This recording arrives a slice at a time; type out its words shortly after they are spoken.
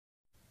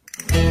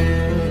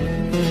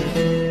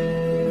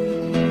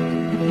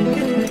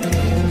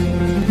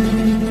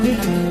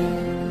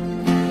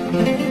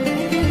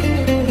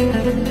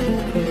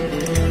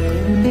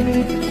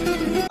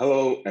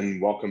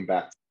welcome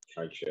back to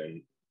Cancha.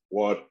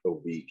 What a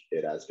week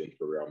it has been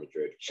for Real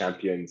Madrid,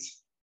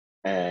 champions,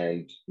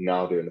 and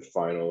now they're in the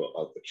final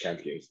of the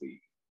Champions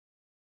League.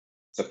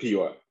 So,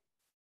 Pio,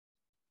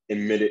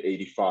 in minute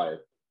 85,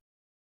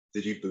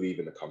 did you believe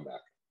in the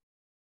comeback?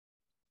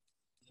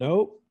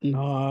 Nope,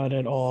 not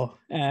at all.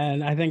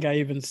 And I think I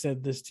even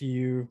said this to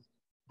you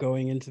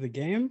going into the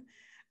game.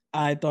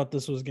 I thought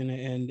this was going to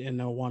end in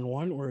a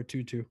 1-1 or a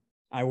 2-2.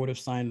 I would have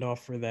signed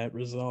off for that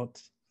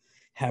result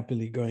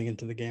happily going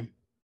into the game.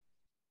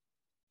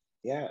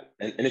 Yeah,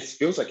 and it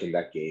feels like in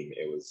that game,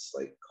 it was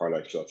like Carlo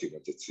Ancelotti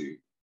wanted to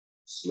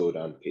slow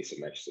down the pace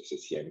of Manchester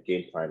City, and the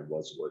game plan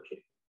was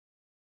working.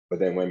 But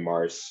then when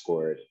Mars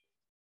scored,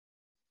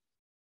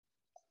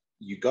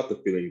 you got the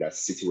feeling that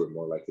City were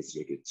more likely to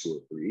make it 2 or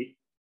 3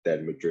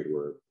 than Madrid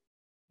were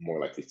more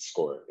likely to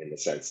score, in the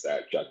sense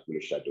that Jack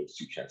Grealish had those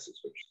 2 chances,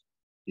 which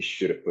he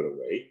should have put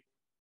away.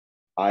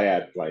 I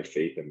had blind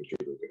faith that Madrid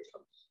were going to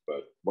come.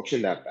 But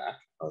watching that back,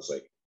 I was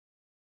like,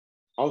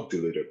 how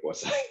deluded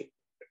was I?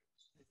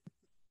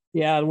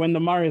 Yeah, when the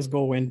Marius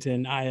goal went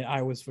in,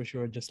 I was for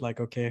sure just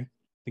like, okay,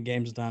 the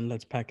game's done.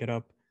 Let's pack it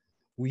up.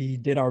 We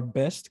did our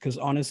best because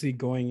honestly,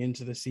 going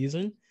into the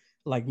season,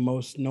 like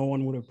no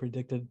one would have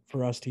predicted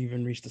for us to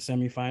even reach the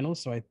semifinals.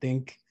 So I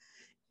think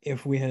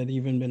if we had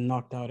even been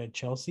knocked out at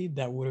Chelsea,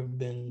 that would have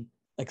been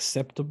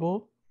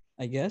acceptable,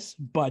 I guess.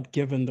 But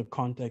given the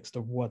context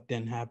of what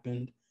then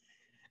happened,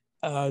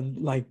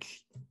 like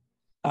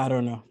I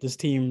don't know, this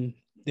team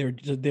they're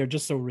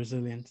just so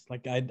resilient.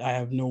 Like I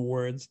have no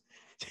words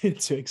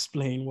to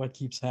explain what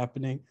keeps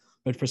happening.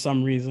 But for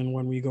some reason,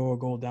 when we go a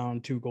goal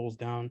down, 2 goals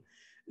down,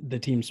 the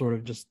team sort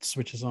of just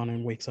switches on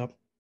and wakes up.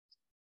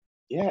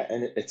 Yeah,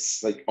 and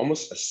it's like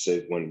almost a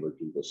sieve when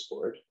Rodrigo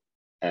scored.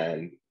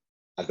 And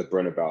at the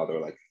Bernabeu, they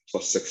were like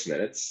plus 6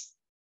 minutes.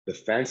 The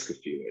fans could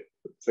feel it.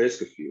 The players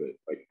could feel it.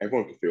 Like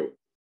everyone could feel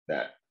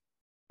that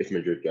if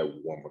Madrid get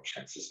one more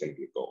chance, it's going to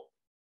be a goal.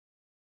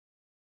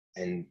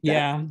 And that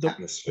Yeah, the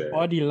atmosphere,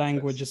 body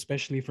language, that's,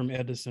 especially from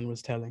Edison,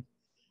 was telling.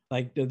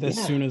 Like as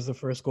yeah, soon as the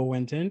first goal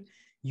went in,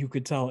 you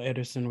could tell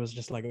Edison was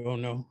just like, "Oh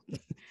no!"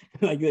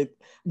 like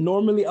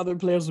normally, other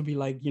players would be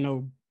like,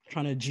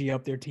 trying to g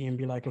up their team,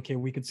 be like, "Okay,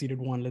 we conceded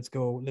one, let's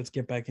go, let's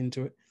get back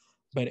into it."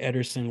 But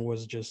Ederson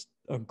was just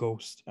a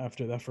ghost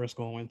after that first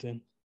goal went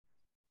in.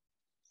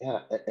 yeah.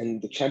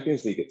 And the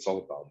Champions League, it's all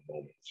about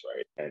moments,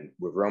 right? And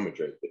with Real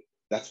Madrid,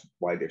 that's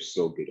why they're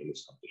so good in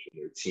this competition.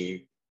 They're a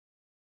team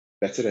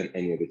better than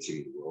any other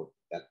team in the world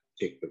that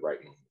pick the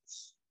right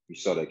moments. We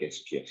saw that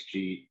against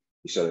PSG.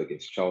 We saw that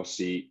against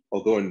Chelsea.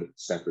 Although in the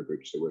Stamford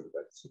Bridge, they were the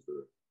better team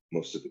for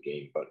most of the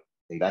game, but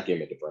in that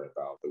game at the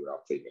Bernabeu, they were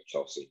outplayed by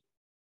Chelsea.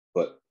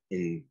 But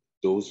in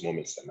those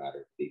moments that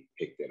mattered, they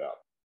picked it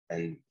up,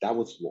 and that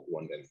was what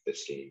won them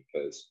this game.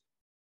 Because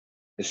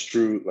it's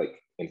true,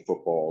 like in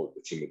football,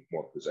 the team with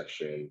more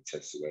possession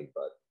tends to win,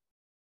 but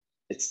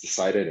it's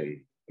decided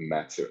in a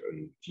matter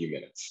in a few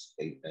minutes,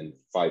 and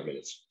 5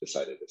 minutes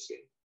decided this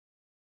game.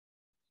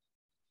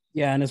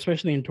 Yeah, and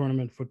especially in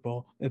tournament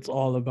football, it's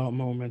all about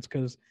moments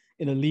because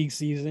in a league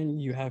season,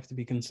 you have to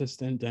be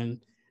consistent and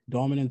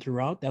dominant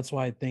throughout. That's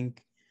why I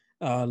think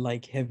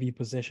like heavy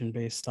possession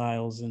based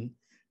styles and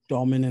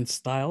dominant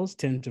styles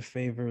tend to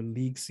favor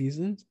league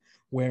seasons.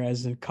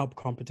 Whereas in cup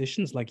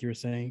competitions, like you're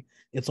saying,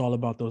 it's all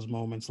about those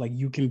moments. Like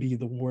you can be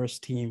the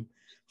worst team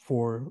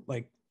for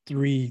like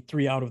three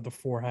out of the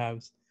 4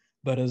 halves,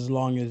 but as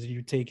long as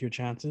you take your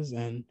chances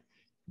and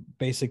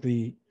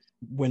basically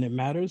when it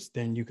matters,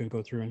 then you can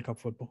go through in cup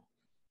football.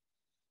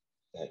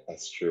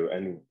 That's true.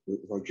 And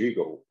with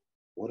Rodrigo,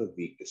 what a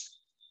week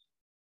this.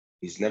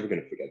 He's never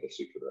going to forget this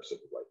week for the rest of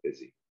his life, is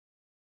he?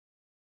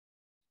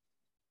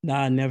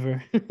 Nah,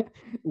 never.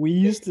 We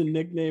used to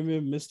nickname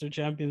him Mr.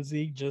 Champions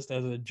League just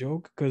as a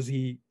joke because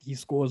he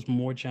scores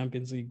more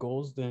Champions League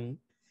goals than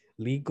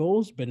league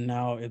goals, but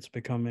now it's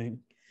becoming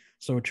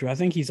so true. I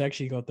think he's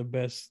actually got the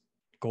best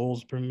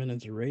goals per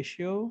minute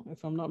ratio,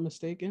 if I'm not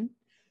mistaken,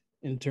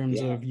 in terms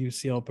Yeah, of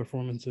UCL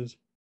performances.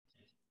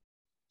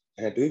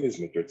 and I believe it's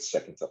Madrid's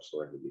second top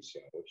scorer in the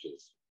UCL, which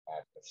is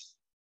madness.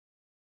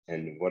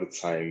 And what a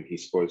time he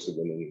scores the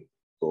winning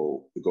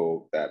goal, the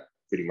goal that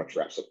pretty much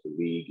wraps up the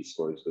league. He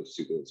scores those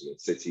 2 goals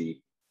against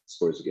City,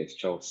 scores against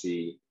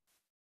Chelsea.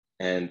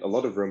 And a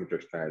lot of Real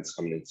Madrid fans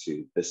coming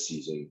into this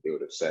season, they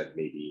would have said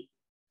maybe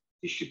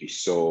he should be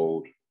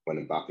sold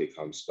when Mbappe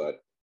comes. But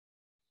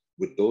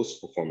with those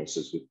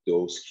performances, with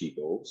those key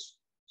goals,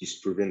 he's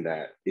proven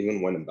that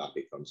even when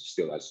Mbappe comes, he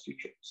still has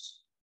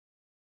futures.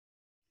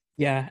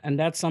 Yeah, and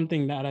that's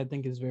something that I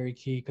think is very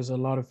key because a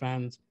lot of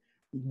fans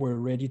were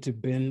ready to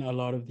bin a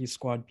lot of these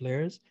squad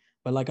players.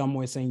 But like I'm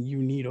always saying,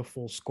 you need a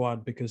full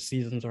squad because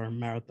seasons are a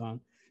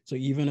marathon. So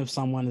even if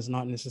someone is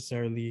not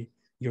necessarily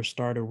your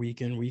starter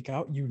week in, week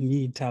out, you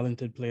need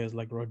talented players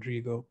like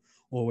Rodrigo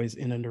always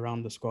in and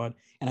around the squad.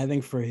 And I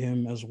think for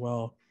him as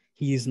well,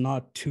 he's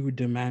not too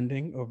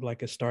demanding of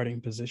like a starting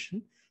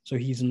position. So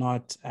he's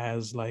not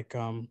as like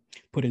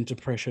put into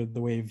pressure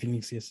the way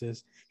Vinicius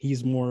is.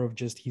 He's more of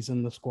just he's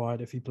in the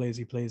squad. If he plays,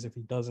 he plays. If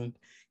he doesn't,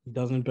 he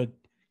doesn't. But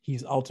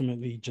he's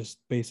ultimately just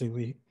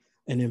basically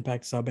an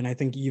impact sub. And I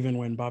think even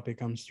when Mbappe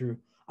comes through,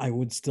 I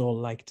would still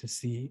like to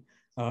see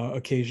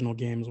occasional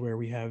games where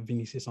we have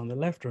Vinicius on the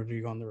left or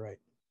Rodrigo on the right.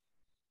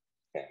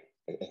 Yeah,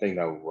 I think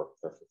that would work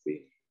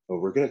perfectly. But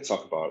we're going to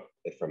talk about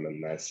it from a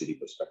Man City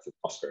perspective.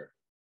 Oscar,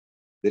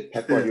 did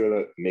Pep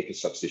Guardiola make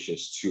his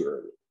substitutions too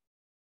early?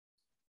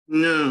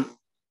 No,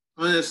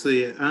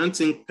 honestly, I don't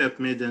think Pep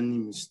made any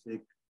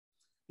mistake.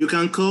 You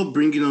can call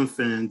bringing on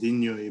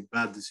Fernandinho a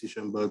bad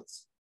decision, but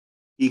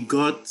he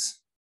got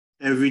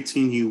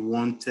everything he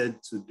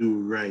wanted to do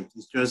right.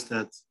 It's just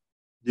that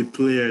the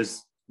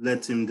players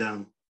let him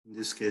down in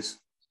this case.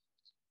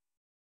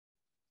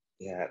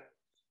 Yeah,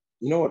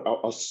 you know what?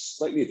 I'll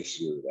slightly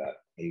disagree with that.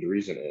 And the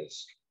reason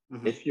is,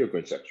 if you're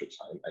going to extra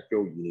time, I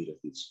feel you need at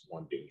least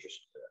one dangerous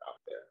player out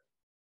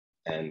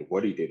there. And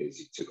what he did is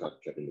he took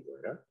out Kevin De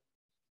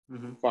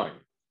Bruyne. Fine.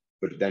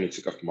 But then he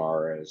took off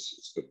Mahrez,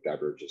 he took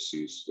Gabriel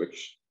Jesus,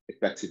 which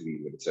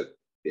effectively limited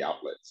the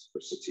outlets for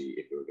City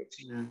if they were going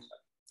to use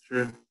that.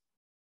 Sure.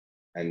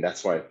 And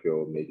that's why I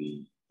feel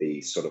maybe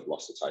they sort of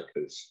lost the tie,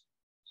 because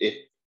if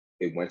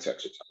it went to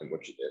extra time,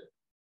 which it did,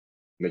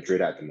 Madrid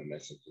had the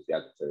momentum because the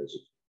other players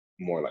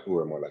who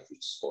were more likely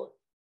to score.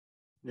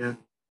 Yeah.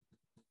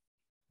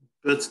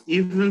 But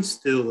even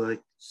still,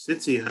 like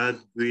City had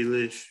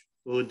Grealish,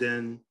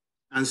 Foden,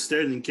 and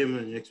Sterling came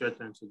in extra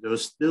time, so there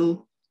was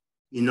still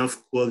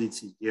enough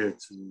quality there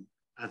to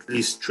at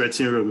least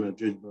threaten Real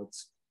Madrid, but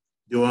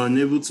they were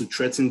unable to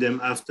threaten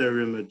them after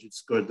Real Madrid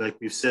scored. Like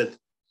we've said,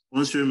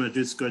 once Real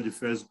Madrid scored the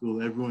first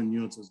goal, everyone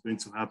knew what was going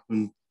to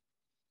happen.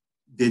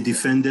 They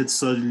defended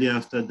solidly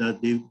after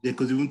that. They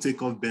could even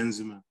take off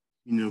Benzema,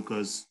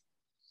 because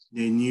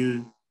they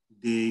knew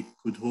they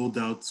could hold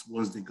out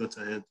once they got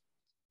ahead.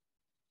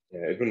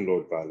 Yeah, even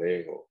Lord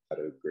Vallejo had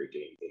a great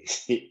game, didn't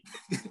he?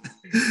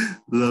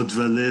 Lord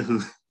Vallejo,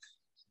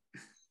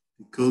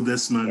 the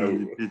coldest man on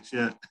the pitch,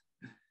 yeah.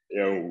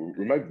 Yeah,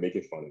 we might be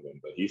making fun of him,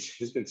 but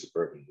he's been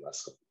superb in the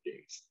last couple of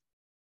games.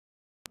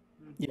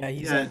 Yeah,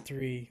 he's had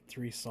three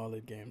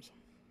solid games.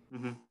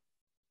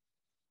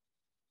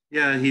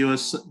 Yeah, he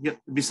was. Yeah,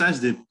 besides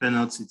the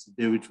penalty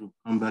today, which we'll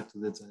come back to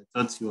later, I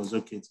thought he was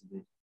okay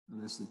today,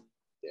 honestly.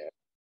 Yeah.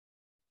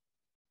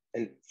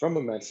 And from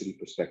a Man City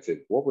perspective,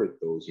 what were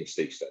those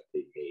mistakes that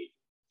they made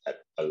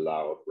that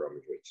allowed Real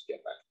Madrid to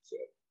get back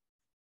into it?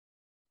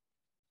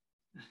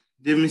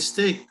 The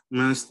mistake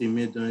Man City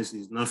made,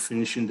 honestly, is not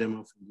finishing them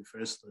off in the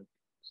first leg.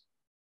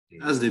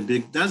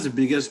 That's the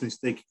biggest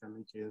mistake you can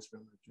make against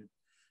Real Madrid.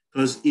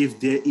 Because if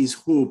there is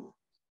hope,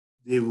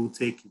 they will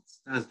take it.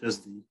 That's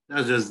just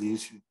the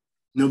issue.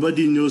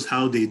 Nobody knows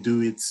how they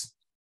do it,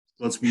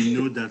 but we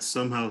know that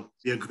somehow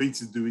they are going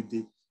to do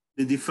it.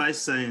 They defy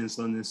science,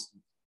 honestly.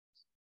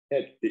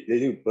 Yeah, they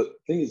do. But the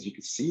thing is, you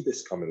can see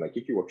this coming. Like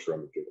if you watch Real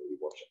Madrid or you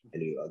watch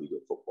any La Liga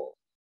football,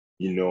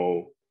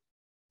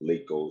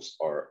 late goals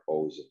are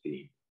always a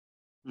theme.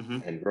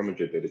 And Real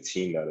Madrid, they're the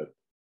team that have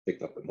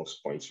picked up the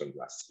most points from the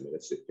last 10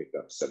 minutes. They picked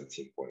up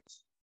 17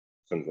 points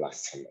from the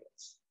last 10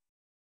 minutes.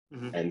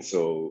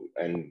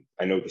 And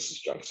I know this is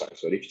junk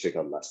science, but if you take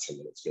out the last 10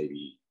 minutes,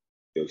 maybe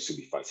they'll still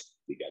be fighting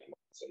the league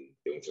moments and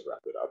they want to wrap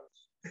it up.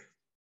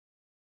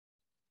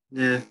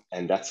 Yeah.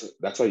 And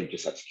that's why you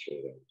just have to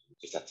kill them. You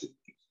just have to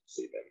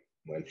save them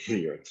when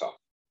you're on top.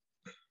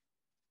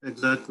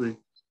 Exactly.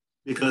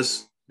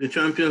 Because the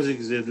Champions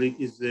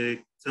League is the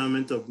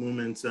tournament of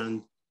moments,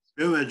 and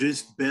Real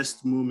Madrid's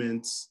best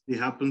moments, they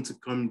happen to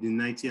come in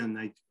the 90th and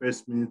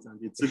 91st minute, and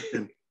they took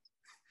them.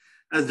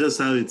 That's just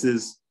how it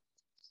is.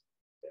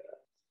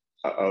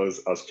 Yeah. I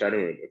was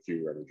chatting with a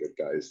few Real Madrid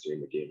guys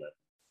during the game, and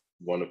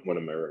one of my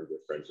Real Madrid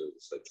friends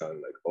was like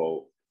telling like,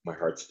 "Oh, my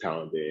heart's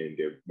pounding,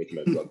 they're making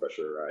my blood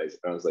pressure rise."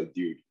 And I was like,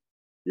 "Dude,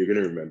 you're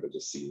gonna remember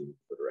this scene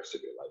for the rest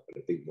of your life."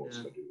 And I think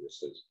most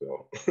Madridistas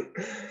will.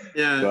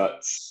 Yeah.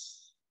 But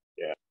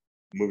yeah,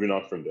 moving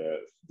on from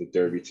the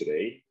derby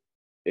today,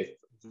 it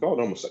felt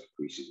almost like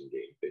a preseason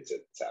game. They said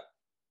tap.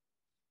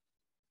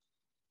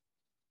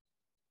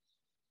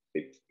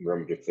 Real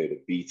Madrid played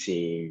a B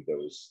team. There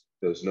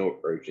was no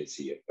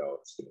urgency. It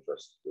felt in the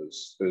first.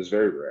 It was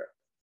very rare.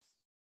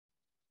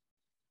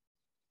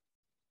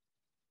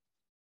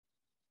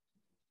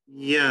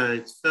 Yeah,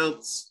 it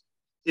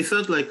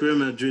felt like Real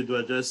Madrid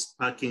were just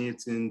packing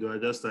it in. They were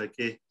just like,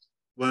 hey,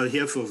 we're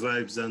here for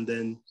vibes. And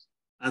then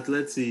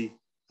Atleti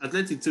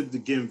took the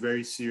game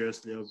very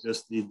seriously,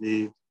 obviously.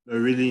 They were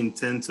really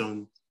intent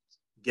on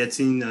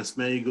getting as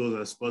many goals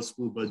as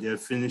possible, but their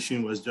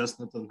finishing was just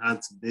not on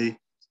hand today.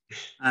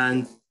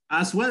 And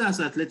as well as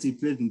Atleti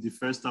played in the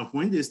first half,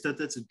 when they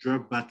started to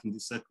drop back in the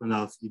second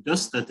half, you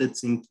just started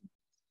thinking,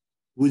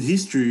 would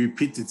history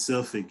repeat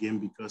itself again?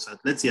 Because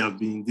Atleti have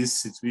been in this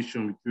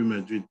situation with Real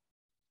Madrid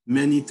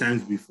many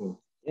times before.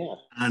 Yeah.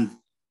 And,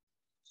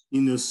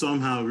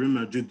 somehow Real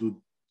Madrid would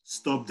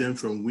stop them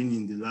from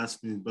winning the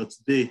last minute. But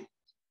today,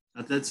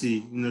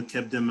 Atleti,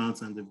 kept them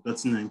out and they've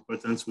gotten an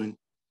important win.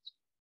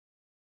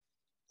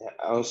 Yeah,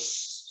 I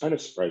was kind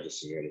of surprised to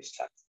see Simeone's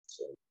tactics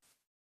in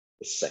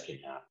the second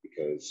half,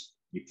 because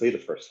you play the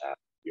first half,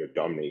 you're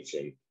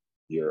dominating,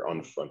 you're on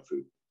the front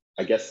foot.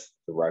 I guess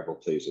the rival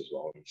plays as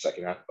well in the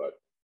second half, but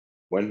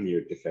when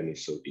you're defending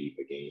so deep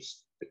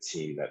against a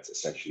team that's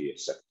essentially a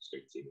second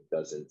string team, it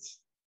doesn't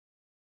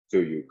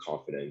fill you with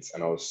confidence.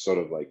 And I was sort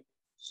of like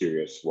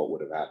curious what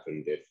would have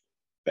happened if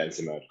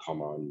Benzema had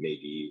come on,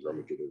 maybe Real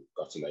Madrid would have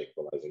gotten an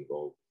equalizing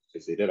goal,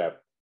 because they did have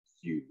a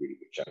few really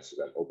good chances,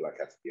 and Oblak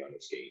had to be on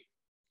his game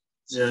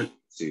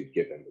to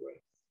give them the win.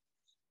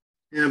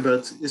 Yeah,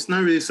 but it's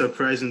not really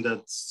surprising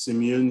that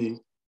Simeone's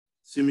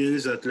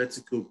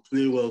Atletico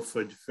play well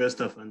for the first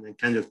half and then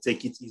kind of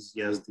take it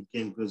easy as the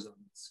game goes on.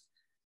 It's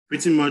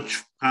pretty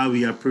much how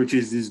he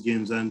approaches these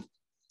games. And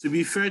to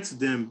be fair to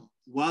them,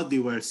 while they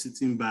were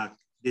sitting back,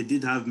 they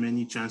did have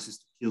many chances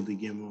to kill the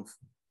game off.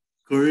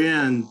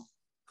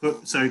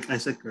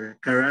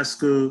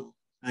 Carrasco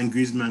and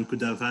Griezmann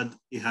could have had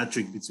a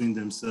hat-trick between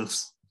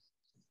themselves.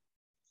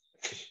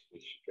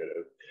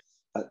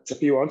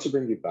 Tepi, I want to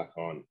bring you back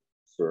on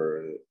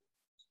for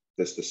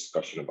this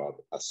discussion about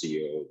the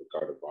Pasillo, the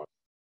Guard of Honor.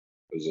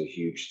 It was a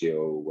huge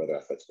deal whether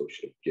Atletico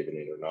should have given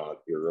it or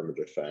not. You're a Real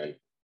Madrid fan.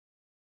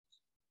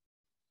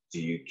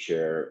 Do you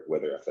care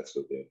whether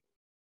Atletico did?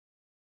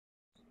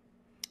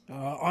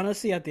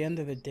 Honestly, at the end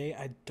of the day,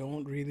 I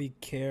don't really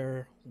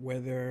care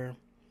whether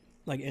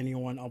like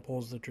anyone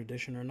upholds the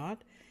tradition or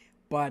not.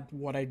 But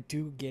what I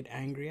do get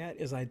angry at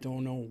is I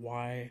don't know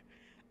why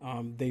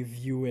they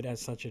view it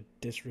as such a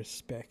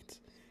disrespect.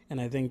 And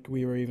I think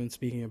we were even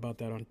speaking about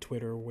that on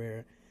Twitter,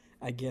 where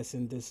I guess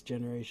in this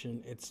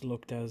generation it's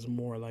looked as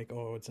more like,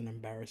 oh, it's an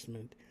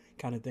embarrassment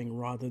kind of thing,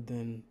 rather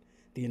than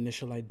the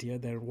initial idea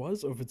that it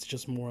was, or if it's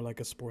just more like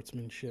a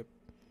sportsmanship.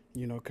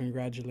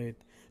 Congratulate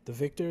the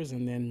victors,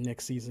 and then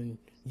next season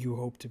you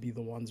hope to be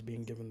the ones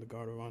being given the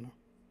Guard of Honor.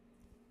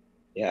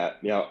 Yeah,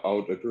 I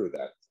would agree with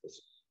that.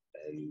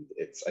 And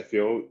I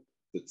feel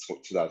the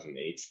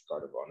 2008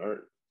 Guard of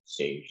Honor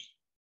changed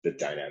the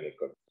dynamic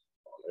of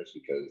honors,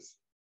 because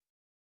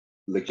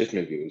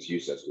legitimately it was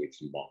used as a way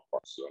to mock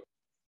Barcelona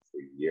for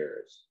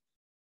years.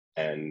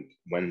 And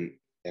when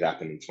it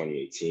happened in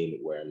 2018,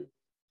 when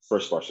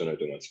first Barcelona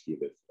didn't want to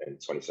keep it, in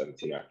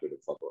 2017 after the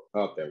Club World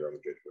Cup, then Real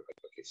Madrid were like,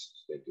 okay, so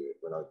they do it,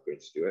 we're not going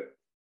to do it.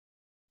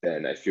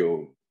 Then I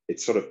feel it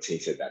sort of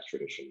tainted that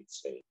tradition in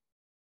Spain.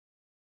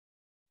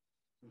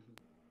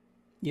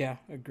 Yeah,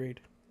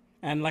 agreed.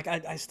 And like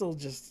I still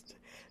just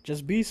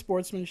be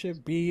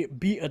sportsmanship,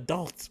 be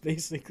adults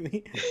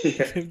basically.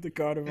 Give the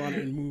Guard of Honor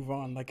and move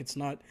on. Like it's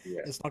not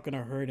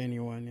gonna hurt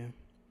anyone.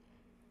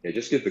 Yeah,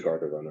 just give the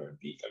Guard of Honor and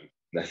beat them.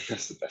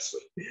 That's the best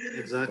way.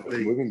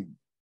 Exactly.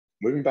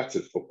 Moving back to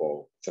the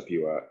football,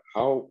 Tapia,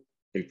 how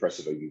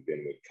impressive have you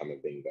been with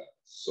Camavinga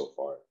so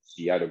far?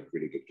 He had a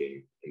really good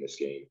game in this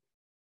game.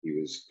 He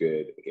was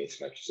good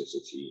against Manchester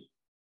City.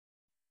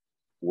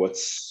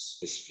 What's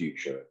his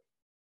future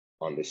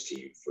on this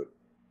team for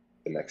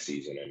the next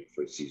season and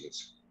for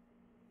seasons?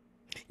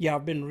 Yeah,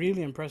 I've been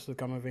really impressed with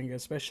Camavinga,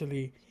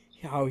 especially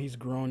how he's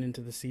grown into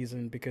the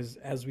season, because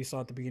as we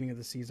saw at the beginning of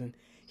the season,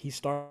 he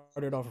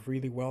started off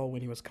really well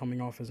when he was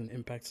coming off as an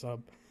impact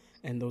sub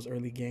in those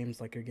early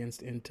games, like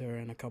against Inter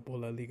and a couple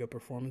La Liga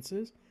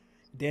performances.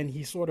 Then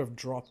he sort of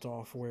dropped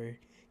off, where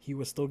he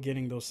was still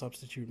getting those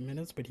substitute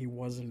minutes, but he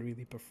wasn't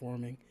really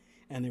performing,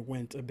 and it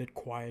went a bit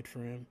quiet for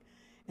him.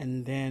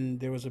 And then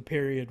there was a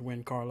period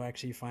when Carlo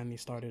actually finally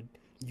started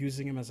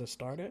using him as a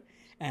starter,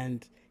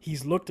 and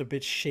he's looked a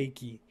bit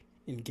shaky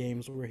in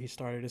games where he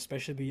started,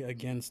 especially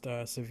against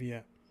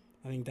Sevilla.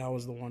 I think that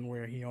was the one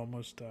where he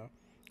almost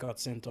got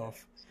sent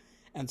off.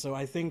 And so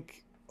I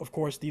think, of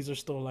course, these are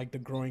still like the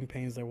growing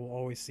pains that we'll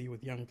always see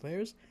with young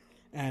players.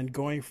 And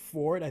going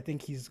forward, I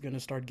think he's going to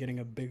start getting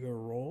a bigger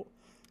role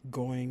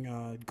going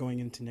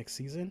into next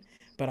season.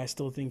 But I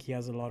still think he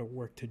has a lot of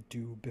work to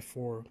do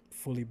before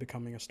fully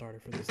becoming a starter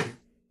for this team.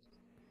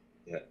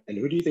 Yeah, and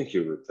who do you think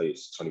he'll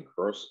replace, Toni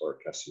Kroos or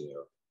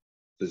Casemiro?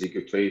 Because he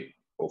could play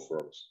both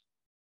roles.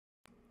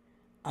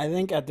 I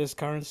think at this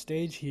current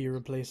stage, he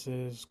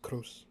replaces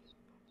Cruz,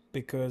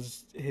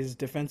 because his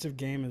defensive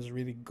game is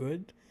really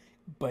good,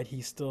 but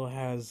he still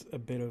has a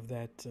bit of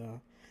that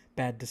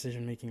bad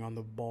decision making on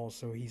the ball,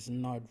 so he's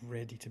not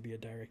ready to be a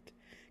direct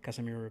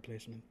Casemiro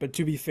replacement. But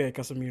to be fair,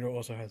 Casemiro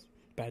also has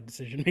bad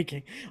decision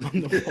making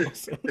on the ball,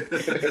 so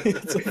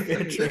it's a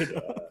fair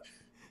trade-off.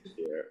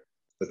 Yeah,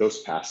 but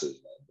those passes,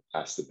 man, the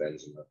pass to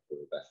Benzema for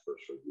that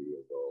first review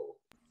goal,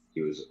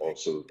 he was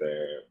also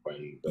there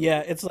when.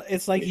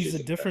 It's like he's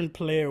a different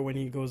player when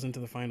he goes into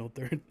the final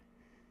third.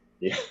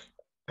 Yeah,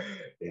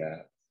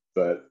 yeah.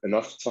 But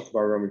enough to talk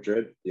about Real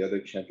Madrid. The other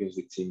Champions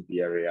League team,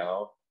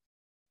 Villarreal.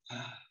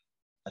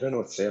 I don't know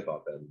what to say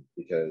about them,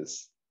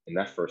 because in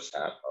that first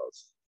half, I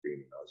was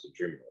dreaming. I was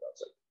dreaming. I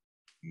was like,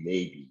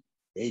 maybe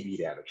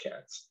they have a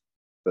chance.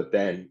 But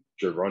then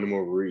Geronimo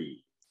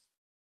Rui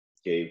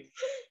gave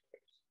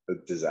a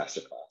disaster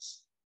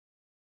pass.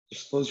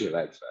 Just close your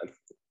legs,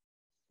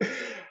 man.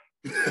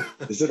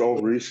 Is it all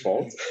Rui's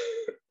fault?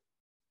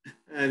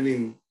 I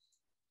mean,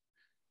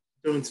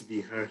 don't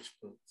be harsh,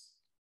 but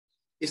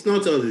it's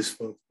not all his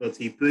fault. But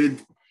he played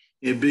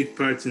a big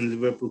part in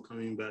Liverpool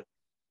coming back.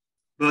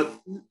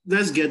 But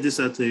let's get this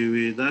out of the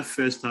way. That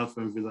first half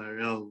from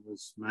Villarreal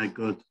was, my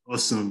God,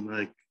 awesome.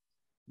 Like,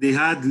 they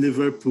had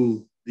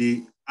Liverpool,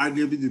 the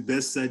arguably the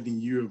best side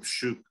in Europe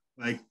shook.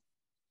 Like,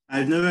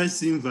 I've never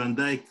seen Van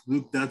Dijk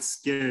look that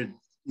scared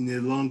in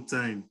a long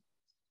time.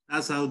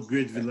 That's how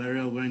great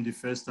Villarreal were in the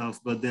first half.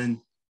 But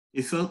then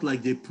it felt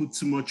like they put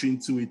too much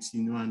into it,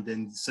 and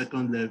then the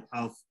second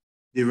half,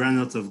 they ran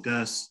out of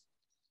gas.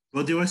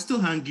 But they were still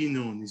hanging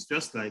on. It's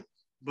just that,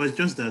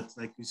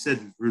 like you said,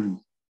 really,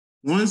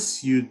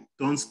 once you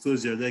don't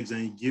close your legs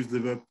and you give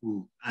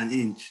Liverpool an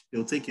inch,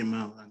 they'll take him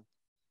out. And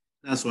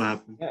that's what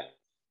happened. Yeah.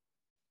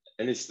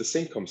 And it's the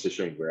same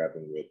conversation we're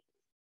having with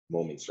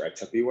moments, right?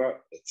 Tapiwa,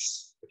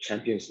 it's the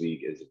Champions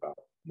League is about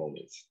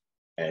moments.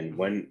 And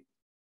when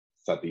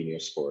Fabinho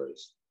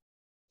scores,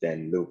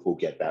 then Liverpool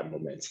get that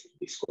momentum.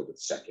 They score the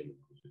second,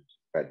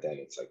 but then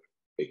it's like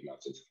big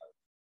mountain to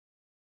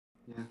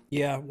climb.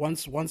 Yeah.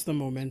 Once the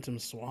momentum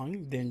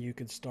swung, then you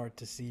could start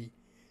to see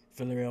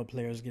Villarreal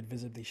players get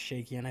visibly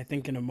shaky. And I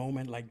think in a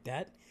moment like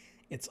that,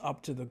 it's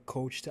up to the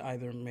coach to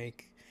either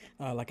make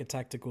like a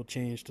tactical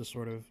change to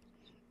sort of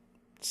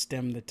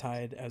stem the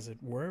tide, as it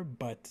were.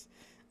 But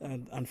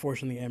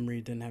unfortunately,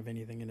 Emery didn't have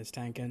anything in his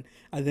tank. And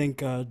I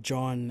think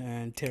John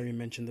and Terry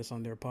mentioned this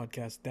on their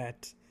podcast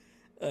that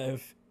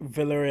if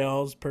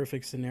Villarreal's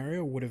perfect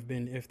scenario would have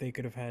been if they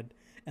could have had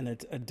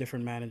a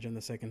different manager in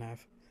the second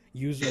half.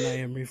 Use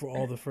Unai Emery for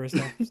all the first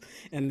halves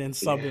and then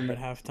sub him at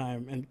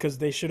halftime, and because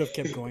they should have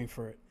kept going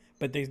for it,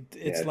 but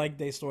it's like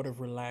they sort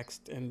of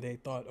relaxed and they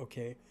thought,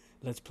 okay,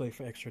 let's play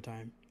for extra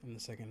time in the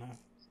second half.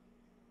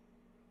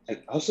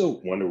 And I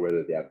also wonder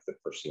whether they have the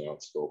personnel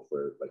to go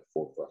for like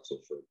full throttle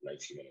for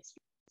 90 minutes.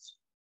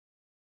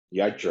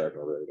 You had Gerard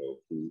Moreno,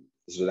 who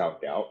is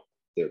without doubt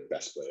their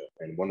best player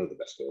and one of the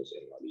best players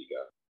in La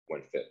Liga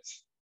when fit.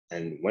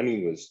 And when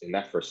he was in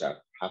that first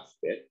half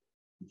fit,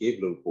 he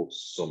gave Liverpool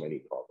so many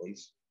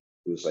problems.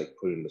 It was like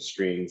putting the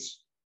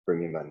screens,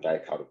 bringing Van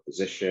Dijk out of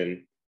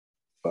position.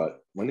 But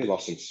when they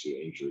lost him to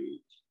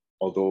injury,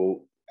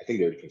 although I think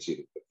they already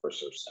conceded the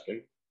first or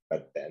second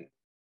by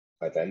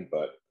then,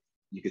 but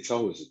you could tell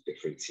it was a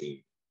different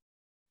team.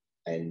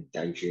 And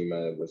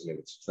Danjuma wasn't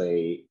able to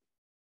play.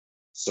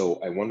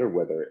 So I wonder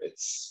whether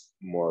it's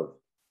more,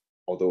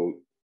 although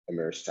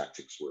Emery's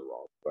tactics were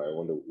wrong, but I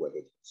wonder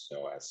whether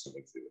Snow has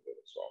something to do with it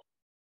as well.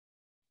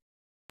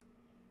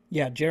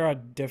 Yeah,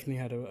 Gerrard definitely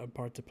had a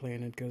part to play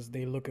in it because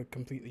they look a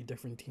completely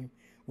different team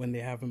when they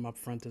have him up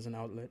front as an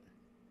outlet.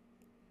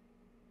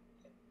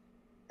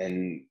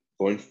 And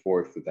going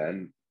forward for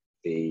them,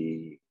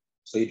 they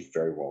played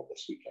very well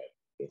this weekend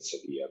in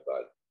Sevilla.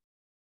 But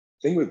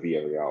the thing with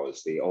Villarreal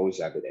is they always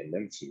have it in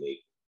them to make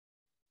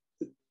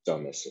the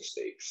dumbest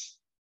mistakes.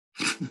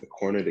 The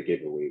corner they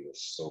gave away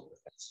was so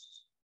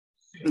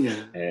pathetic.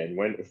 Yeah. And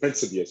when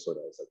Sevilla scored,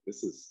 I was like,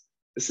 this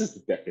is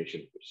the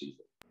definition of the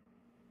season.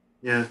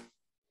 Yeah.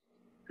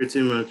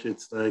 Pretty much,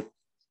 it's like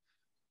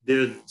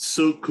they're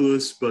so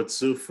close but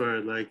so far.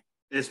 Like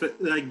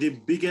the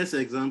biggest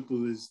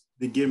example is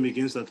the game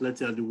against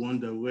Atleti at the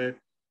Wanda, where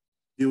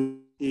they were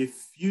a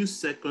few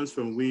seconds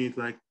from winning.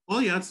 Like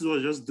all you had to do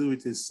was just do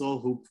it a sole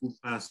hopeful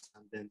pass,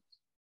 and then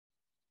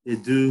they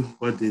do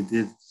what they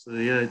did. So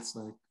yeah, it's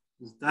like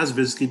that's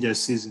basically their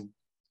season,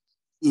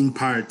 in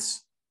part.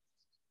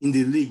 In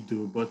the league,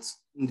 though, but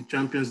in the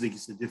Champions League,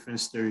 it's a different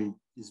story.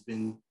 It's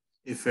been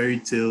a fairy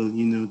tale,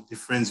 the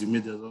friends you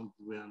made along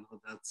the way and all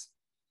that.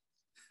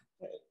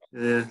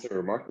 Yeah. It's a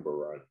remarkable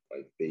run.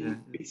 Like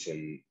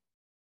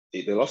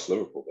they lost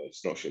Liverpool, but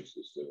it's not sure to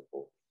lose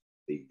Liverpool.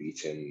 They've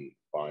beaten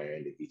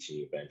Bayern, they've beaten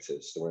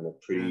Juventus. They were in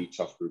a pretty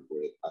tough group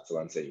with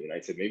Atalanta and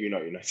United. Maybe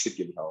not United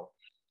given how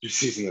the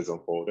season has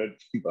unfolded,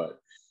 but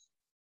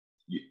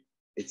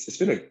it's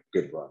been a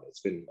good run. It's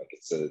been like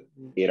it's a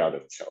 8 out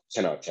of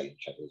 10 out of 10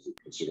 Champions League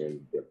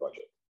considering their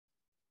budget.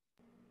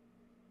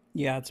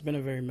 Yeah, it's been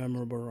a very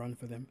memorable run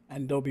for them,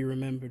 and they'll be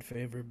remembered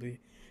favorably,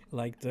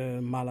 like the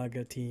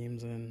Malaga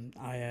teams and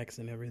Ajax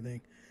and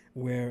everything,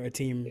 where a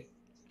team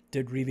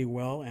did really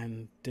well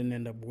and didn't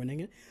end up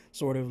winning it.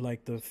 Sort of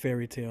like the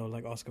fairy tale,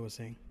 like Oscar was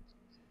saying.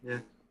 Yeah,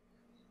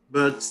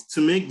 but to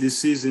make the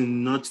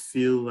season not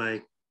feel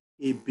like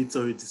a bit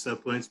of a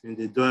disappointment,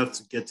 they do have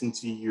to get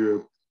into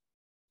Europe.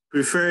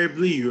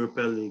 Preferably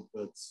Europa League,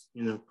 but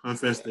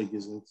Conference League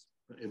isn't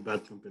a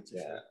bad competition.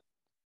 Yeah,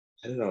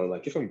 I don't know.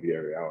 Like if I'm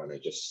Villarreal and I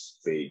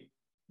just play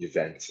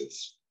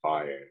Juventus,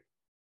 Bayern,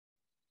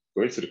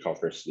 going to the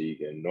Conference League,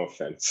 and no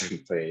offense,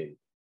 and playing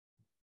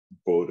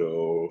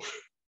Bodo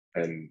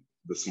and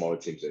the smaller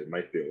teams, it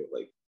might feel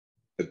like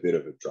a bit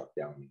of a drop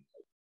down.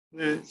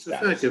 Yeah, it's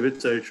like a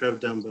bit of a drop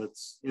down, but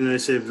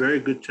it's a very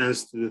good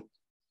chance to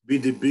be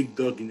the big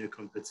dog in a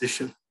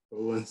competition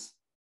for once.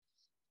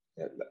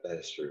 Yeah, that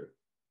is true.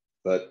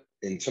 But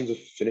in terms of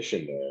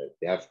finishing there,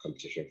 they have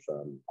competition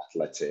from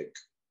Athletic,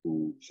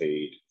 who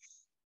played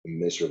a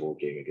miserable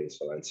game against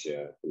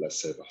Valencia. The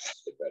less said about that,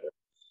 the better.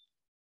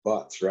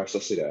 But Real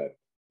Sociedad,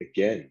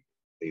 again,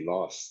 they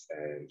lost.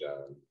 And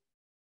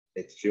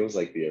it feels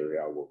like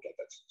Villarreal will get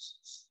that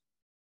success.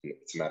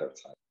 It's a matter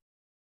of time.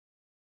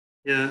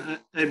 Yeah,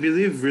 I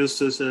believe Real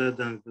Sociedad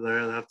and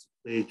Villarreal have to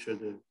play each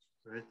other,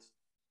 right?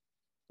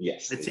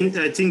 Yes. I think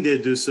they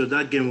do. So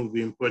that game will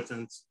be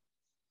important.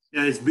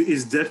 Yeah,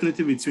 it's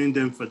definitely between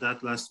them for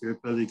that last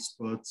Europa League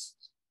spot.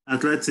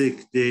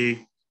 Athletic,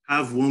 they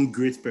have one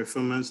great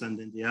performance and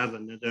then they have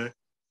an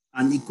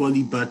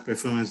equally bad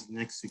performance the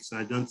next six. So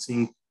I don't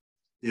think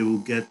they will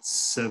get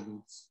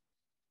seventh.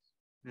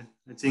 Yeah,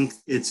 I think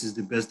eight is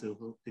the best they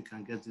hope they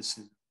can get this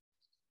season.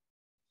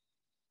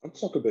 I'll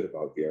talk a bit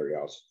about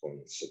Villarreal's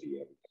opponent,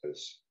 Sevilla,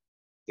 because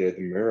they're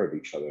the mirror of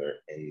each other,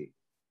 and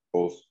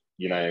both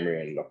Unai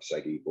Emery and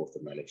Lopetegui both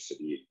have managed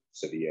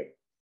Sevilla,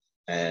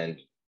 and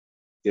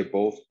they're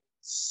both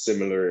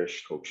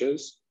similar-ish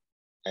coaches.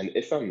 And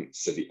if I'm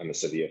a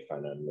Sevilla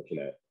fan, I'm looking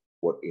at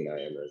what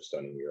Unai Emery has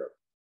done in Europe.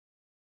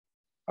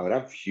 I would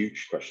have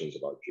huge questions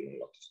about Julian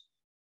Lopetegui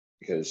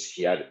because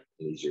he had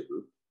an easier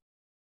group.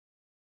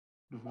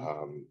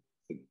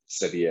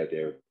 Sevilla,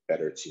 they're a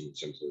better team in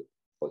terms of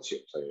quality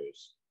of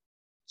players.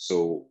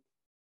 So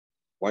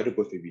why do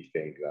both of you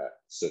think that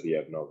Sevilla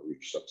have not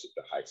reached up to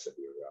the heights that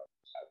Villarreal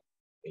have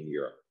in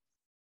Europe?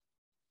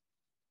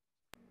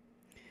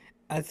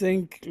 I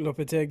think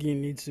Lopetegui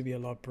needs to be a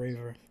lot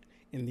braver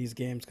in these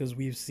games because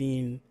we've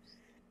seen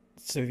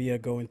Sevilla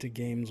go into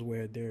games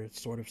where they're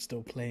sort of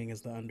still playing as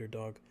the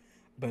underdog,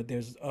 but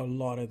there's a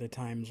lot of the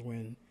times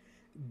when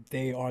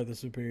they are the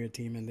superior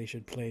team and they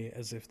should play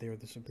as if they're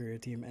the superior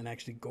team and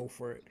actually go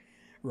for it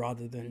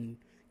rather than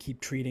keep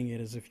treating it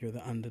as if you're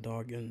the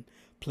underdog and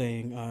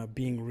playing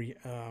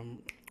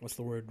what's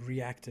the word,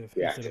 reactive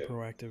instead of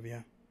proactive.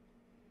 Yeah,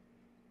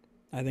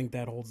 I think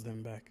that holds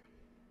them back.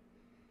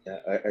 Yeah,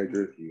 I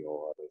agree with you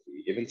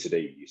wholeheartedly. Even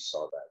today, you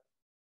saw that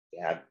they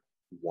had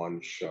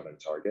one shot on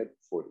target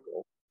for the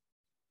goal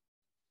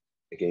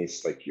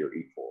against like your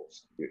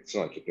equals. It's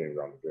not like you're playing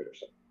Real Madrid or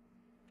something.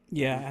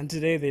 Yeah, and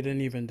today they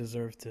didn't even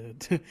deserve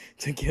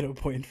to get a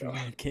point from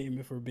that game,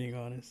 if we're being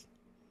honest.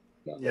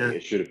 No, yeah.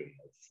 It should have been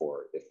like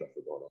 4, if not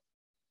for Bono.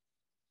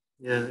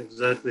 Yeah,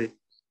 exactly.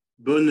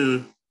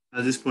 Bono,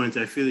 at this point,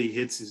 I feel he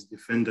hates his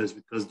defenders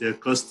because they're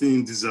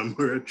costing the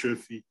Zamora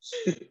trophy.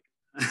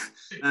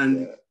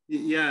 And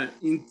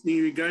in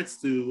regards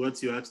to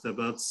what you asked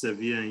about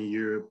Sevilla in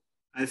Europe,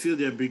 I feel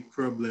their big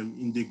problem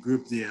in the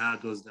group they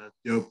had was that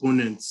their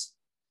opponents,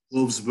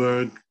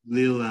 Wolfsburg,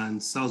 Lille,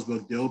 and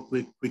Salzburg, they all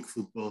play quick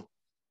football.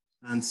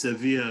 And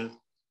Sevilla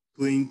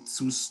playing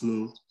too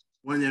slow.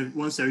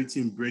 Once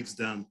everything breaks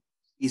down,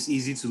 it's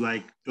easy to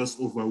like just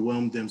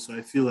overwhelm them. So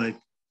I feel like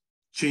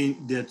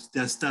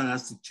their style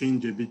has to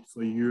change a bit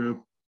for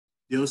Europe.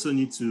 They also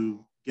need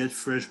to get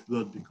fresh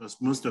blood because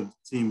most of the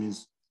team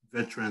is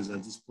veterans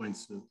at this point.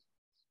 So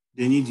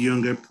they need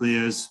younger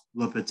players.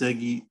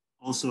 Lopetegui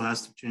also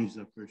has to change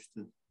his approach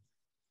too.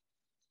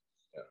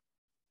 Yeah.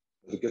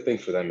 The good thing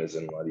for them is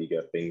in La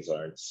Liga, things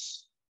aren't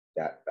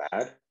that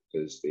bad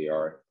because they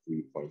are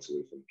 3 points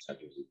away from the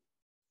Champions League.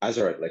 As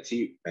are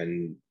Atleti,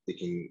 and they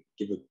can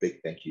give a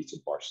big thank you to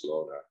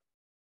Barcelona.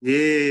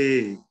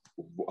 Yay!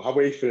 How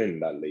were you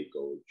feeling that late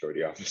goal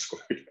Jordi Alba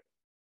scored?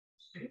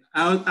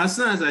 As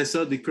soon as I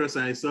saw the cross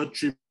and I saw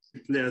 3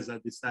 players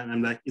at this time,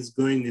 I'm like, it's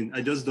going in.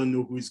 I just don't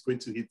know who is going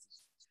to hit.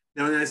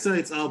 Now, when I saw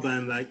it's Alba,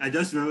 I'm like, I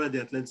just remember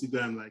the Atleti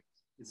goal. I'm like,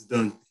 it's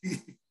done.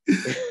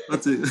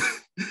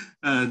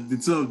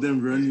 The two of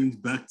them running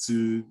back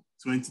to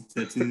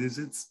 2013, is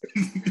it?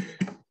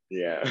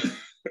 Yeah.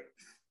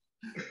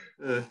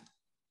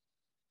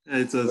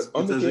 It was.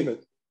 On the game.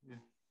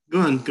 Go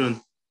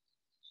on.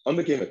 On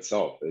the game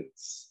itself,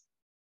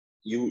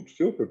 you would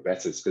feel for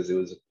Betis because it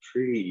was a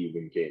pretty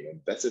even game.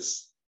 And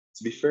Betis,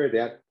 to be fair, they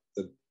had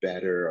the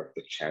better of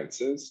the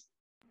chances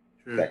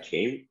that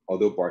came.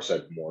 Although Barca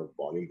had more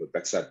volume, but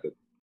Betis had the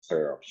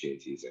clear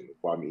opportunities, and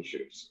Guami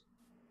should have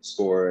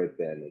scored.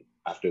 Then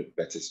after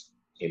Betis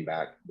came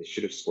back, they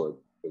should have scored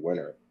the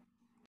winner.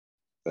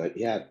 But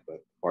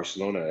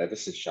Barcelona, ever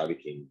since Xavi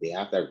came, they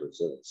have that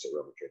resilience that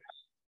Real Madrid has.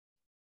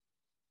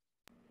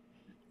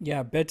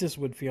 Yeah, Betis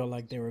would feel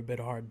like they were a bit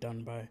hard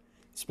done by,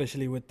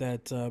 especially with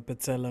that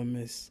Petzela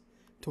miss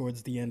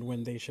towards the end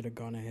when they should have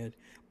gone ahead.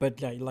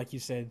 But like you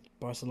said,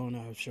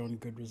 Barcelona have shown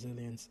good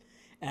resilience,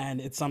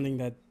 and it's something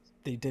that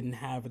they didn't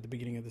have at the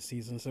beginning of the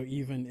season. So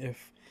even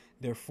if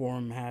their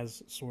form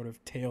has sort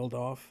of tailed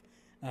off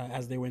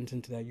as they went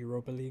into that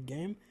Europa League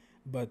game,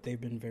 but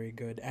they've been very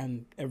good,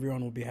 and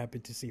everyone will be happy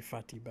to see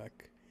Fati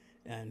back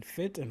and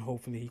fit, and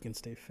hopefully he can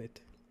stay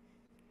fit.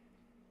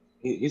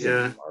 He's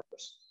a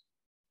marvelous.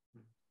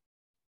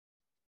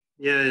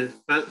 Yeah,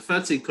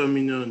 Fati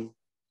coming on.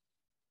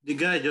 The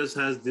guy just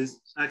has this.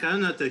 I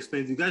cannot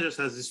explain. The guy just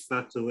has this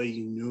factor where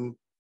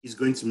he's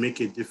going to make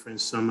a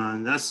difference somehow,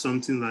 and that's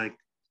something like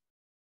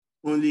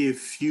only a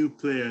few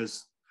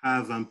players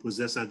have and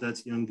possess at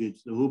that young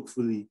age. So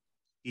hopefully,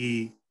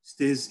 he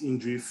stays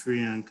injury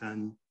free and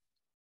can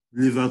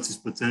live out his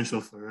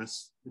potential for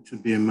us, which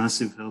would be a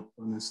massive help,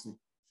 honestly.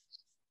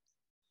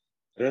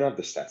 I don't have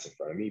the stats in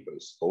front of me, but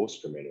his goals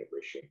per minute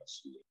ratio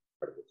must be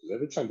incredible because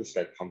every time this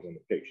guy comes on the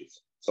pitch,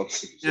 it's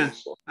something. Yeah,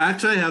 I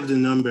actually have the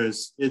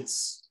numbers.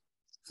 It's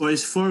for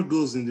his 4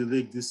 goals in the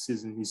league this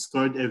season. He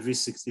scored every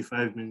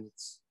 65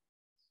 minutes.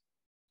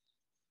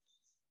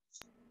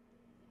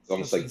 It's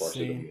almost like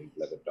Barcelona,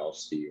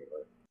 Lewandowski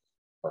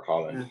or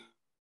Haaland.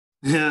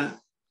 Yeah.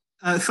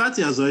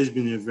 Fati has always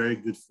been a very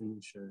good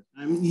finisher.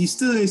 I mean, he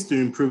still needs to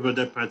improve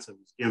other parts of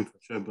his game for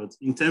sure. But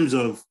in terms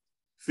of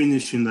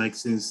finishing, like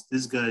since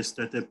this guy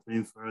started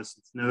playing for us,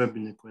 it's never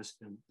been a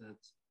question that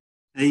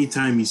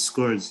anytime he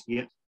scores,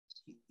 he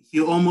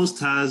almost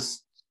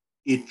has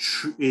a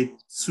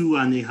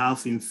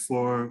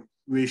 2.5-in-4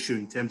 ratio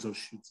in terms of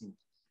shooting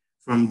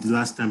from the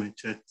last time I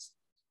checked.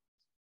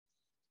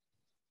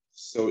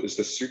 So is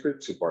the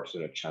secret to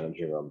Barcelona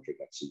challenging Real Madrid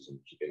next season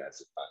keeping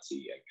Ansu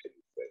Fati and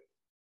Pedri fit?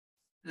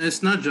 And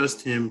it's not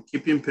just him,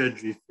 keeping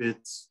Pedri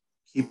fit,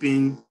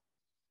 keeping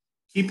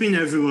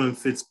everyone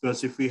fit,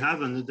 because if we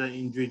have another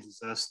injury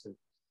disaster,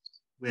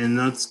 we're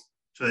not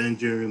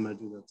challenging Real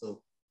Madrid at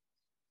all.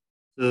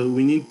 So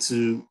we need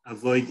to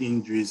avoid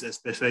injuries,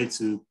 especially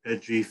to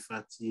Pedri,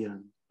 Fati,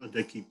 and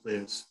other key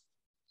players.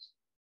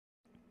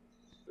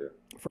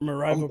 From a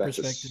rival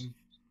perspective,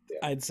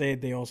 I'd say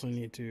they also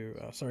need to.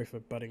 Sorry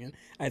for butting in.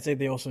 I'd say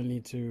they also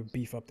need to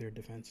beef up their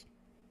defense.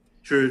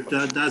 True,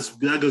 that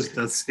goes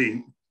without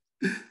saying.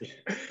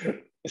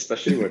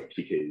 Especially when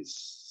PK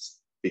is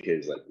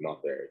like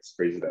not there. It's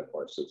crazy that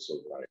Barca is so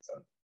reliant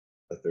on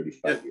a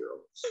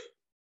 35-year-old.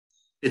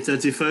 A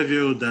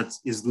 35-year-old that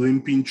is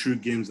limping through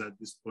games at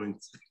this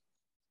point.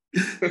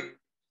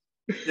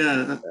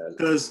 Yeah,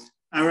 because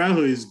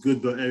Araujo is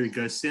good, but Eric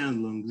Garcia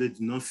and Longley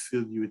do not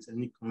fill you with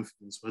any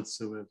confidence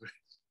whatsoever.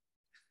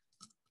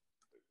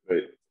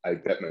 But I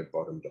bet my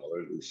bottom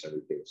dollar Luis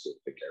Enrique will still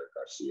pick Eric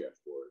Garcia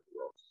for the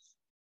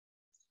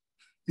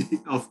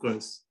World. Of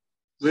course.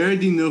 We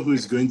already know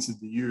who's going to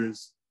the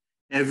Euros.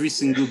 Every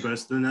single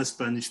Barcelona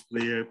Spanish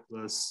player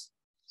plus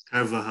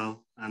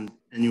Carvajal and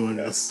anyone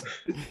else.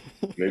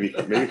 maybe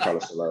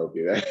Carlos Soler will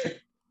be there.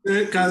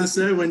 Carlos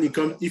Soler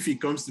if he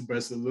comes to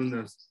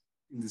Barcelona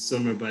in the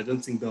summer, but I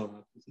don't think that'll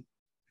happen.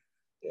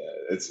 Yeah,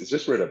 it's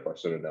just weird that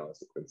Barcelona now is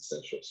the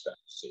quintessential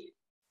Spanish team.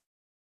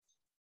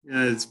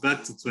 Yeah, it's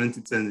back to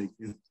 2010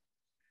 again.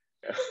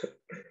 Yeah.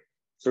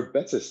 For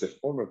Betis,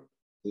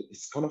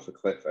 it's gone off a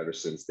cliff ever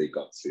since they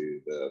got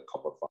to the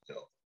Copa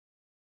final.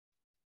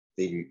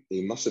 They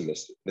must have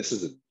missed it. This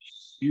is a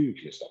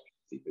huge missed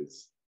opportunity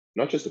because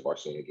not just the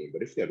Barcelona game,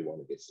 but if they had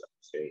won against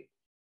Spain,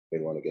 they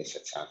won against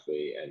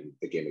Getafe and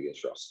the game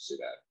against Real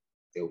Sociedad,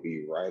 they'll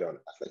be right on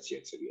Atleti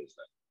and Sevilla's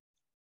back.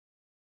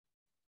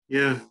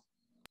 Yeah,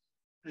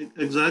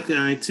 exactly.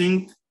 And I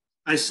think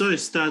I saw a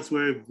stat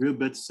where Real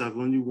Betis have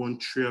only won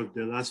 3 of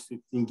their last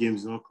 15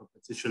 games in all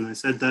competition. I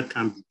said that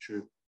can't be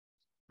true.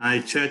 I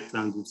checked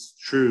and it's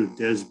true.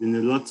 There's been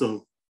a lot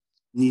of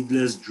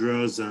needless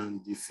draws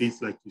and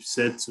defeats, like you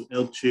said, to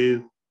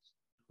Elche,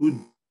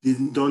 who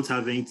don't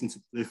have anything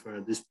to play for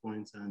at this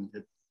point, and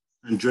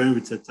drawing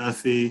with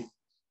Getafe.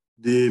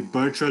 The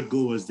Bartra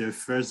goal was their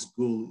first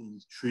goal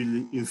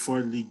in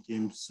 4 league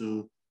games.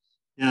 So,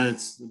 yeah,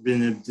 it's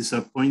been a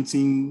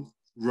disappointing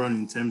run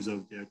in terms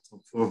of their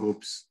top 4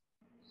 hopes.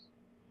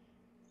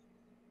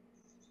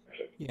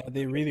 Yeah,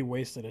 they really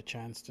wasted a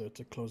chance to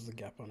close the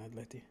gap on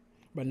Atleti.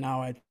 But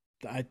now I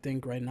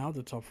think right now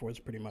the top 4 is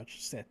pretty much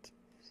set.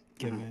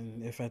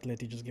 Given if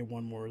Atleti just get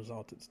one more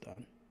result, it's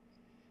done.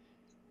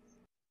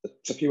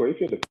 Tapiwa, if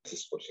you're the best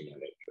sporting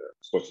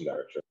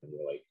director, and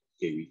you're like,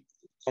 okay, we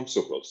come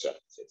so close to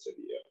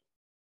Sevilla.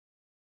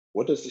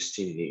 What does this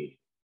team need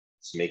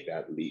to make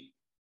that leap,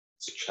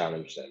 to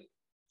challenge them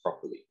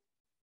properly?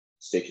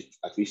 Take it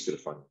at least to the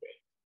final day.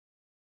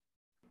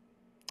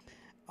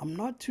 I'm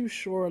not too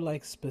sure,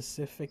 like,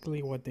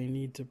 specifically what they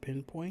need to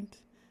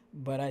pinpoint,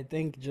 but I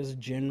think just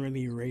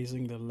generally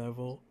raising the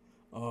level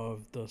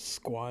of the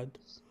squad.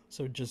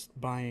 So just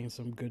buying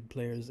some good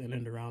players in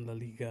and around La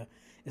Liga,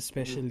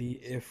 especially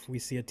if we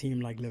see a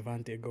team like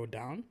Levante go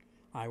down,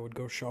 I would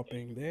go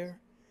shopping there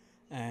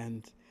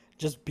and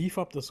just beef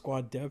up the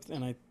squad depth.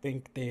 And I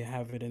think they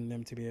have it in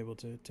them to be able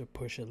to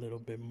push a little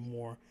bit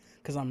more,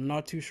 because I'm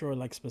not too sure,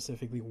 like,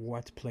 specifically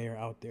what player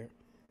out there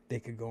they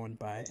could go and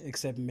buy,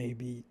 except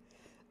maybe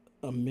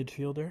a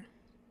midfielder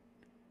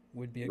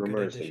would be a good addition.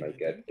 Rumors they might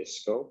get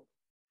Isco.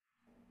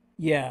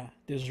 Yeah,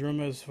 there's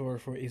rumors for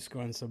Isco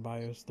and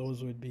Ceballos.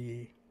 Those would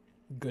be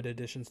good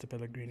additions to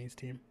Pellegrini's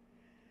team.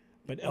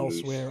 But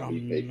elsewhere,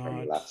 I'm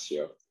not.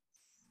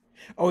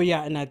 Oh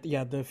yeah, and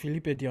the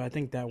Felipe deal, I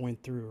think that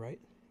went through, right?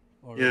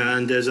 Already. Yeah,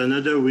 and there's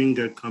another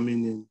winger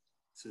coming in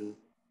to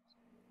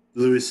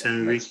Luis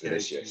Enrique.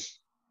 Yes.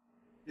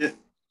 Yeah.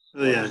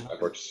 Oh yeah.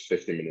 I've watched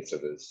 50 minutes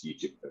of his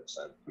YouTube clips,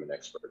 and I'm an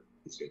expert.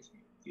 He's going to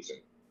be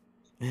decent.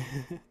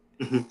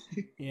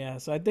 Yeah,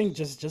 so I think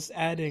just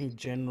adding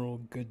general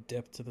good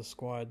depth to the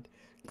squad,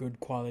 good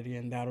quality,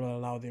 and that will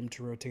allow them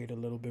to rotate a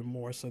little bit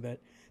more so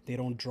that they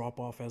don't drop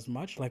off as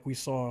much, like we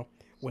saw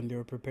when they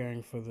were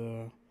preparing for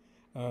the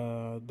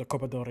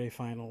Copa del Rey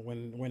final.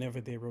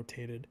 Whenever they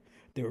rotated,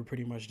 they were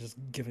pretty much just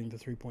giving the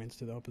 3 points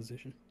to the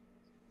opposition.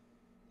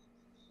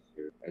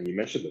 And you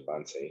mentioned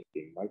Levante,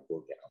 they might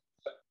go down,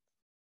 but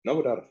not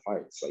without a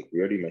fight. It's like we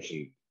already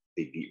mentioned,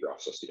 they beat Real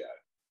Sociedad.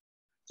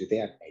 Do they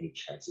have any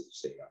chances of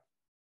staying up?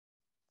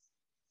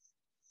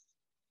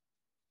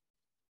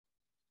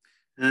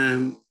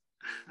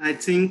 I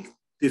think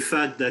the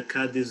fact that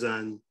Cadiz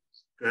and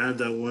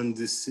Granada won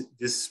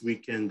this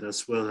weekend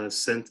as well has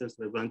sentenced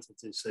Levante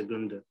to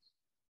Segunda,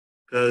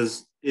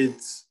 because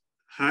it's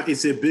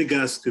a big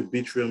ask to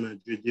beat Real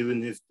Madrid,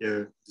 even if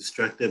they're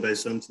distracted by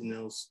something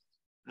else.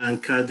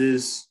 And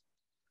Cadiz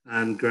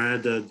and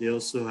Granada, they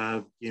also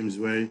have games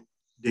where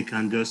they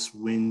can just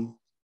win.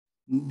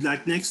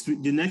 Like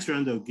the next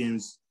round of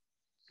games,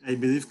 I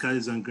believe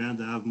Cadiz and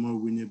Granada have more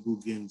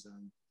winnable games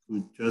and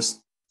could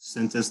just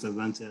sentence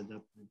Levante at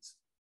that point.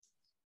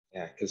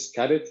 Yeah, because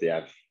Cadiz, they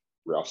have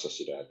Real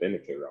Sociedad, then they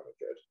play Real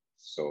Madrid.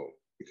 So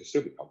it could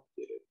still be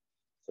complicated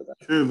for that.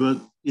 Sure, but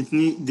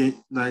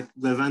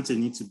Levante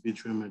need to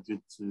beat Real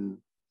Madrid to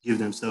give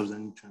themselves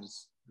any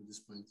chance at this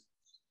point.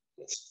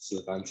 It's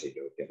Levante,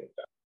 they'll get it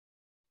done.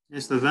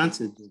 It's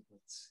Levante, but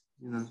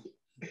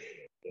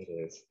It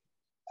is.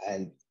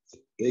 And the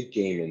big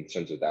game in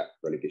terms of that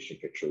relegation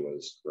picture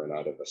was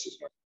Granada versus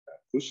Madrid.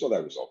 Who saw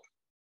that result?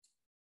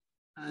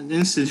 I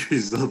didn't see the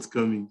result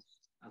coming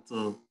at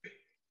all.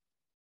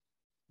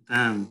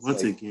 Damn,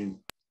 what a game.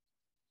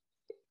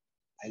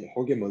 And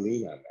Jorge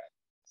Molina, man.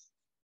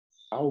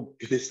 How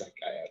good is that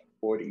guy at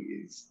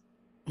 40?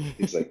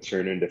 He's like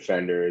turning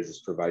defenders, he's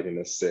providing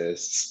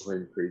assists,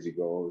 scoring crazy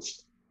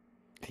goals.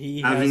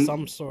 He has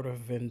some sort of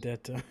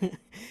vendetta.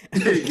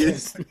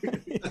 Yes.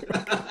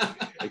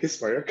 I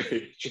guess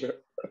Mallorca.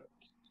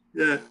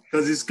 Yeah,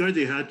 because he scored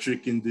a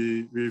hat-trick in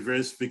the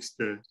reverse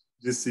fixture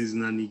this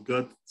season, and he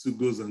got 2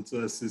 goals and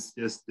 2 assists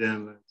yesterday.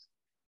 I'm like,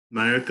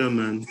 Mallorca,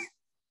 man.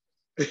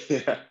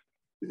 Yeah.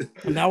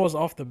 And that was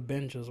off the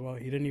bench as well.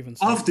 He didn't even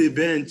start. Off the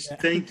bench, yeah.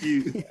 Thank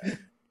you.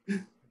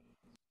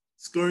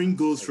 Scoring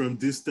goals from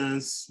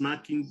distance,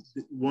 smacking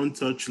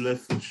one-touch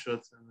left foot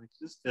shots. I'm like,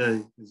 this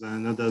guy is at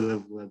another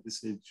level at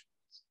this age.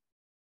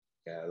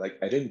 Yeah, like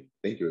I didn't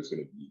think it was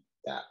going to be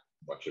that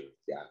much of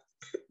a gap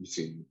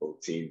between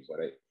both teams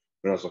when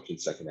I was watching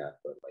second half.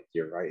 But like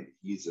you're right,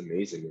 he's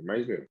amazing. It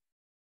reminds me of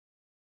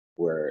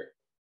where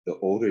the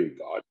older he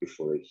got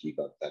before he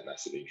got that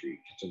massive injury, he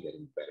kept on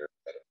getting better.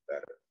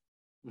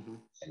 Mm-hmm.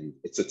 And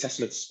it's a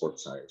testament to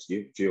sports science. Do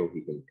you feel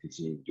he can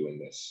continue doing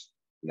this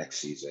next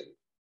season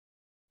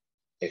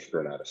if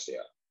Granada stay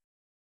up?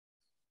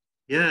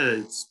 Yeah,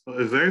 it's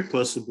very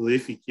possible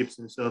if he keeps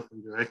himself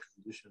in the right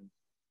condition.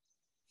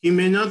 He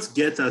may not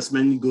get as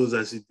many goals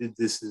as he did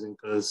this season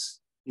because,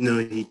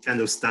 he kind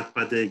of stack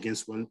padded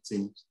against one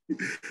team.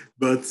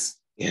 But,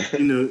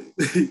 and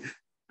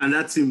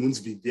that team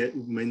won't be there,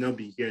 might not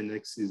be here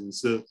next season.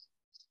 So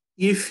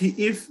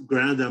if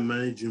Granada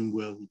manage him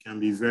well, he can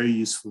be very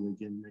useful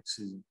again next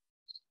season.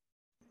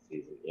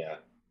 Yeah.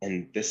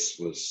 And this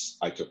was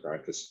Aitor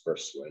Branca's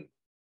first win.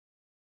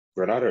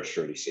 Granada are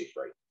surely safe,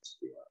 right?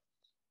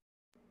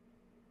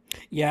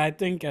 Yeah, I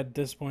think at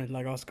this point,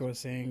 like Oscar was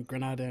saying,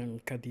 Granada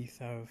and Cadiz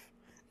have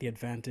the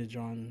advantage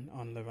on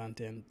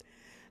Levante, and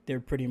they're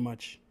pretty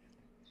much,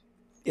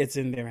 it's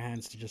in their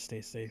hands to just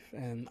stay safe.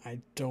 And I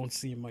don't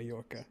see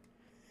Mallorca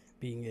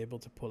being able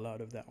to pull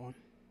out of that one.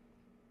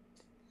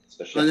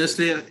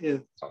 Honestly,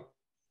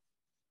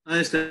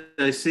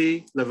 I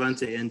see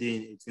Levante ending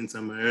in 18th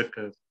and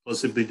Mallorca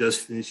possibly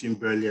just finishing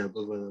barely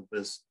above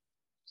Alaves.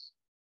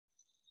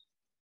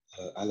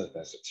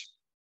 Alaves,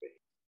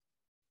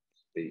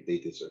 they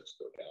deserve to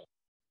go down.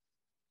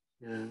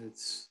 Yeah,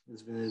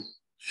 it's been a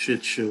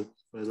shit show,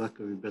 for lack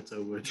of a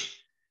better word.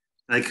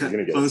 Like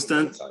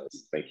constant.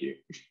 Thank you.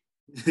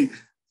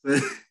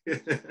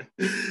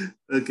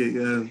 Okay.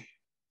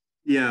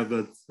 Yeah,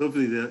 but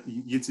hopefully the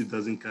YouTube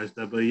doesn't catch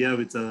that. But yeah,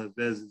 with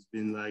Alaves, it's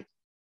been like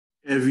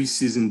every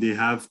season they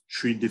have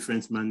 3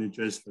 different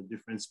managers for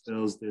different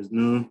spells. There's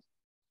no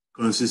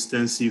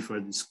consistency for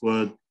the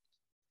squad,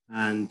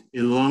 and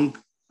a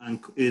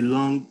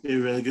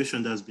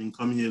relegation that's been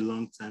coming a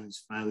long time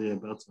is finally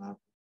about to happen.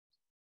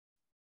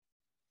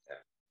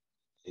 Yeah.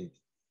 And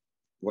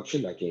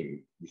watching that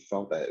game, we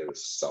felt that it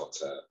was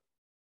Celta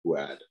who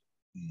had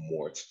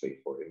more to play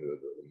for in the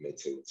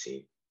mid-table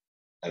team.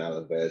 And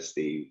Alaves,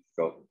 we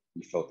felt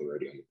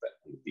already on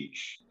the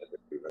beach, that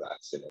they were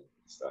relaxing and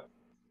stuff.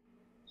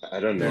 I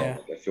don't know. Yeah.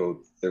 Like, I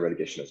feel the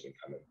relegation has been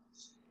coming.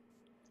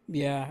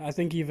 Yeah, I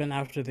think even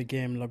after the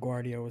game,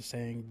 LaGuardia was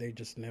saying they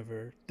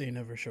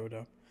never showed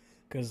up,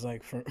 because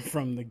like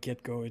from the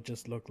get-go, it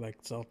just looked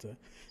like Celta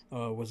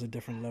was a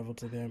different level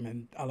to them,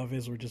 and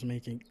Alaves were just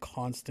making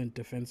constant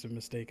defensive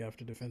mistake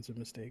after defensive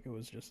mistake. It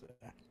was just it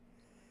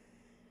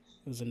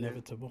was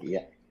inevitable.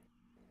 Yeah.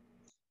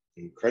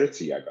 And credit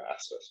to Iago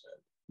Aspas, man.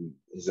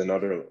 He's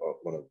another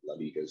one of La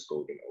Liga's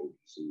golden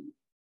oldies who,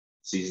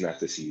 season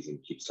after season,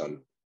 keeps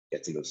on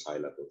getting those high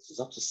levels.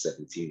 He's up to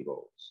 17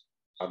 goals.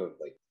 Out of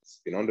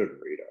it's been under the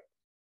radar.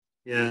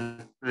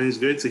 Yeah, and it's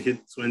great to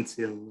hit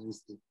 20 on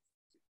Wednesday.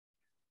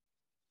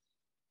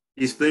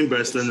 He's playing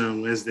Barcelona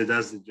on Wednesday.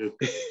 That's the joke.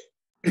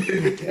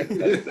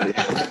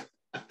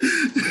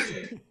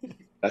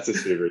 That's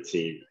his favorite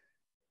team.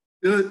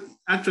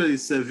 Actually,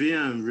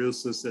 Sevilla and Real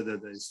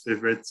Sociedad are his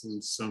favorite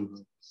teams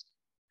somehow.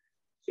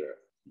 Sure.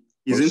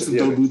 He's into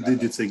double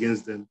digits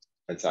against them.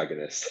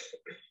 Antagonist.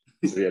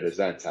 So yeah, there's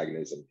that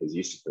antagonism because he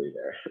used to play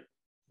there.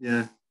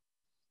 Yeah.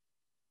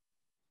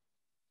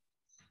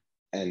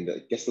 And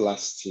I guess the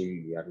last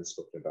team we haven't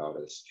spoken about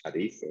is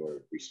Cadiz,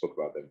 or we spoke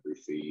about them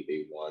briefly.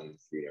 They won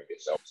 3-0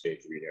 against Elche, 3-0.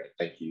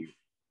 Thank you.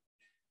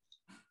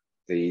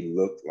 They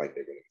look like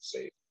they're going to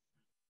stay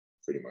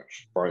pretty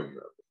much far in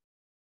Europe.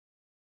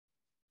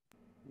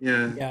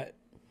 Yeah. Yeah.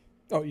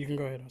 Oh, you can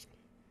go ahead, Oscar.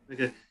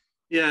 Okay.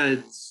 Yeah,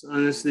 it's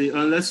honestly,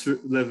 unless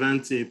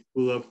Levante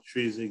pull up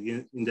trees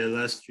again in their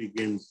last 3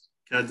 games,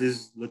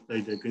 Cadiz look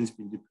like they're going to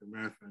be the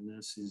Premier for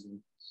next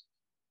season.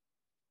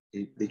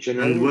 They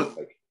generally look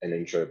like an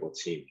enjoyable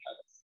team.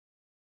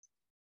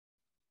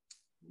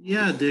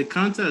 Yeah, they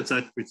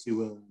counter-attack pretty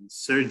well. And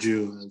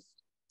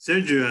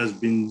Sergio has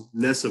been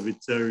less of a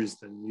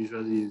terrorist than he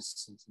usually is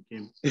since he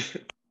came.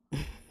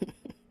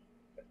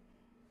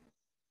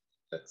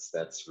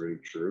 That's really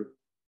true.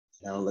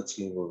 Now let's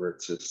move over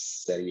to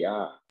Serie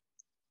A.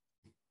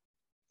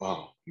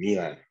 Wow,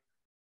 Milan.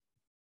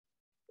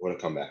 What a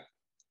comeback.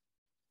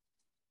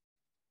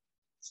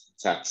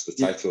 The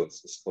title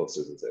is as close,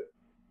 isn't it?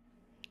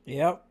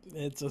 Yep,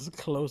 it's as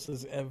close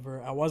as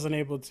ever. I wasn't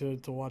able to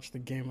watch the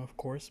game, of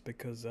course,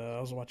 because I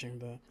was watching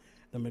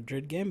the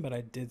Madrid game, but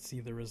I did see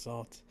the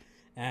result,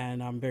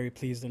 and I'm very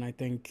pleased. And I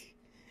think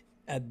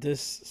at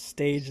this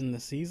stage in the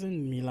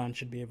season, Milan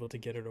should be able to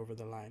get it over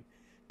the line,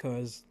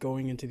 because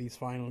going into these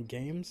final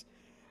games,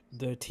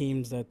 the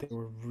teams that they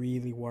were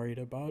really worried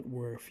about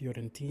were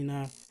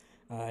Fiorentina,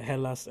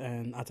 Hellas,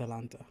 and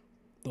Atalanta.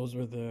 Those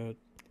were the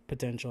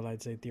potential,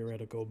 I'd say,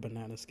 theoretical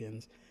banana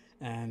skins.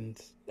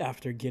 And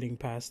after getting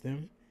past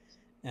them,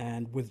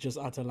 and with just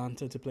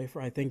Atalanta to play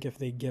for, I think if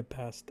they get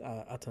past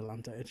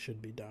Atalanta, it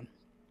should be done.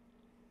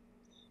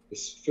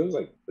 This feels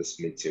like this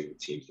mid-table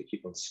teams, they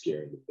keep on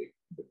scaring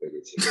the bigger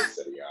teams in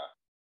Serie A.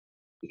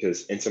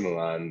 Because Inter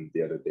Milan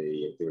the other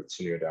day, they were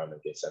 2-0 down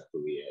against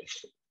Empoli, and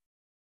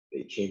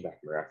they came back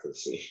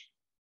miraculously.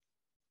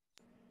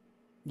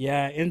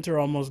 Yeah, Inter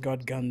almost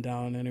got gunned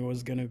down, and it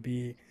was going to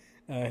be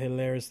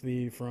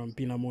hilariously from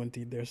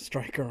Pinamonti, their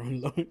striker on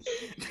loan.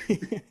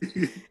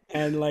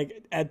 And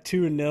like at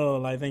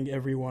 2-0, I think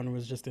everyone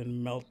was just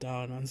in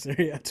meltdown on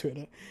Serie A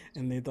Twitter,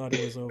 and they thought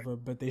it was over.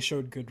 But they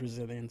showed good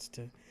resilience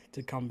to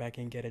come back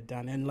and get it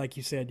done. And like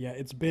you said, yeah,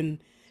 it's been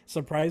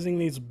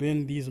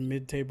these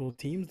mid-table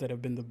teams that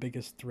have been the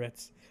biggest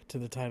threats to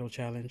the title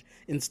challenge.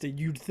 Instead,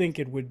 you'd think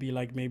it would be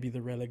like maybe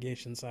the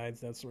relegation sides,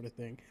 that sort of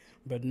thing.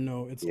 But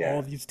no, it's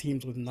all these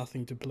teams with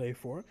nothing to play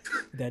for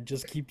that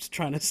just keeps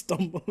trying to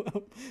stumble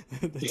up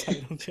the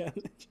title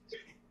challenge.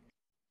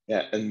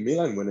 Yeah, and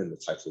Milan winning the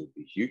title would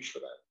be huge for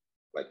them.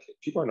 Like,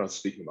 people are not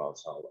speaking about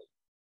how like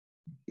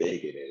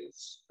big it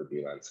is for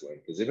Milan to win,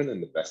 because even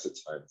in the best of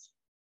times,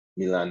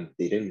 Milan,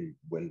 they didn't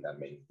win that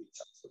many league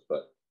titles,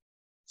 but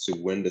to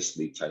win this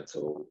league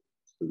title,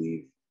 I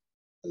believe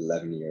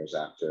 11 years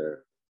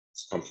after,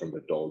 to come from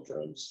the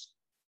doldrums,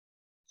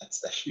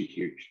 that should be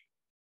huge.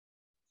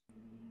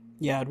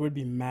 Yeah, it would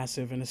be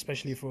massive, and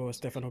especially for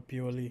Stefano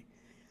Pioli,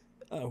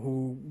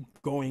 who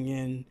going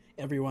in,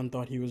 everyone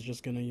thought he was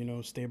just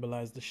gonna,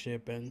 stabilize the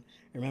ship. And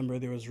remember,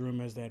 there was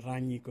rumors that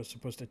Rangnick was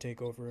supposed to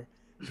take over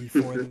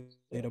before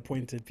they'd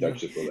appointed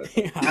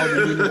Pioli. How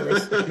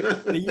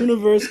the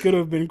universe could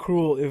have been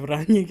cruel if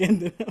Rangnick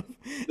ended up.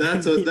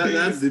 That's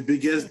the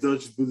biggest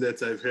dodge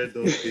bullet I've heard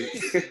all day.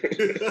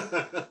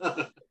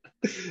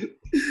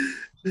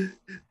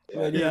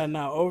 But yeah,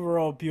 now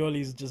overall,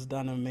 Pioli's just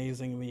done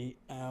amazingly.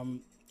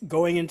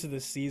 Going into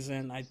the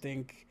season, I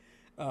think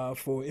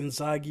for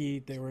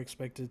Inzaghi, they were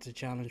expected to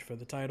challenge for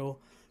the title.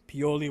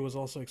 Pioli was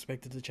also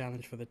expected to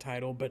challenge for the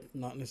title, but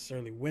not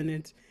necessarily win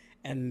it.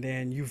 And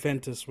then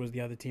Juventus was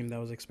the other team that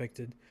was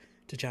expected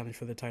to challenge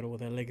for the title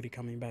with Allegri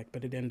coming back,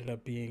 but it ended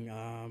up being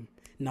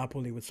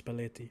Napoli with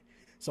Spalletti.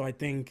 So I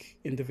think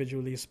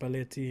individually,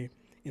 Spalletti,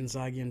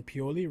 Inzaghi, and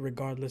Pioli,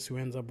 regardless who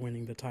ends up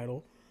winning the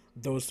title,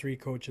 those three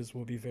coaches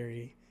will be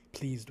very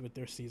pleased with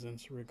their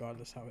seasons,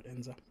 regardless how it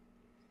ends up.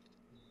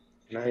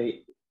 Can I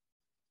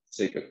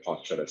take a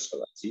pot shot at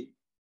Spalletti?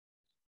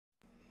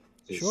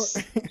 Sure.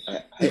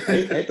 I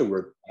had the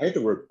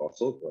word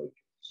bottled. Like,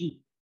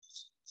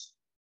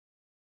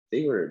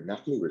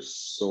 Napoli were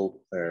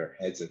so clear,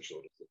 heads and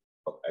shoulders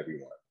of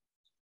everyone,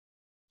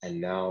 and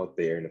now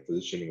they're in a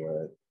position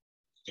where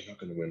they're not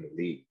going to win the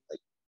league. Like,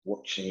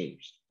 what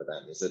changed for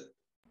them? Is it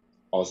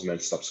Osman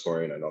stopped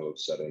scoring and all of a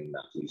sudden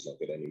Napoli's not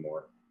good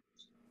anymore?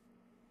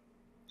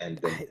 And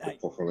then the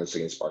performance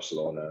against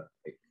Barcelona.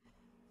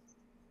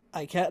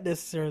 I can't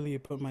necessarily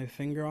put my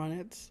finger on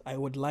it. I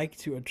would like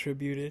to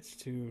attribute it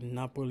to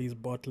Napoli's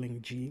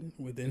bottling gene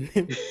within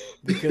him,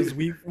 because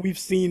we've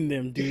seen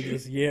them do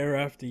this year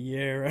after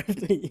year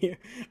after year,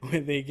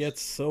 where they get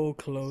so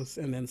close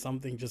and then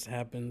something just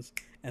happens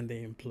and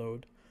they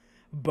implode.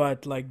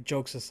 But like,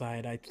 jokes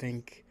aside, I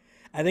think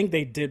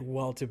they did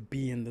well to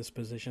be in this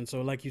position.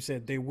 So like you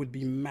said, they would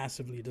be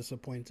massively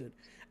disappointed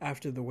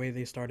after the way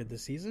they started the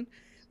season.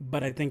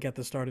 But I think at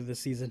the start of the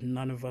season,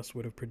 none of us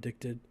would have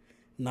predicted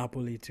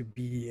Napoli to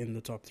be in the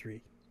top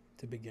three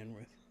to begin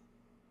with.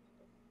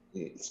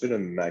 It's been a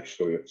match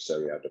story of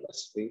Serie A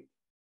domestically.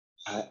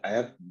 I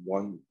have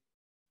one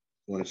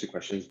or two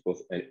questions,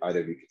 both, and either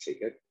of you could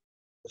take it.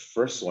 The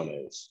first one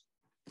is,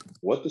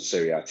 what do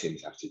Serie A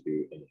teams have to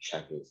do in the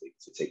Champions League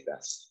to take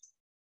that step?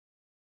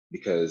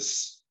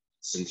 Because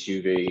since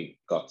Juve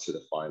got to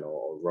the final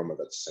or Roma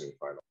got to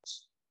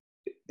semi-finals,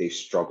 they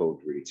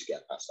struggled really to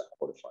get past that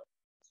quarterfinal.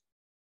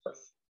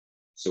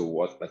 So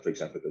what, like, for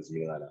example, does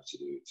Milan have to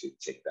do to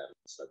take that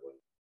step?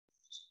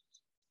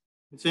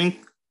 I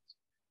think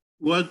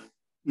what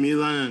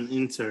Milan and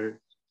Inter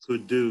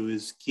could do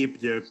is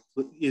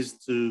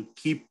to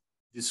keep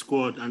the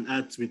squad and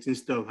add to it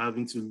instead of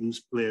having to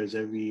lose players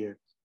every year.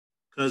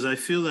 Because I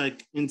feel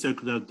like Inter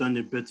could have done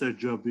a better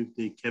job if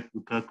they kept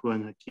Lukaku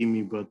and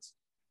Hakimi, but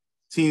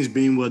teams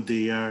being what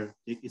they are,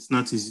 it's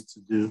not easy to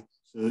do.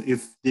 So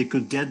if they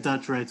could get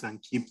that right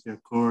and keep their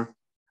core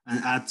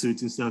and add to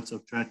it instead of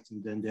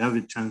subtracting, then they have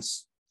a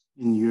chance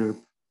in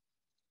Europe.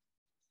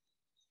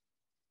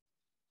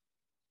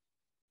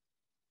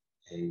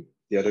 And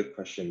the other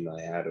question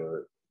I had,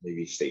 or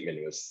maybe statement,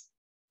 was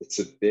it's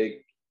a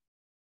big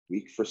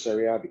week for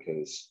Serie A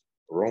because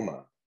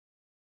Roma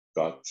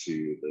got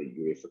to the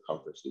UEFA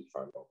Conference League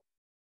final.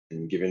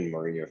 And given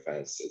Mourinho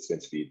fans, it's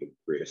going to be the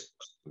greatest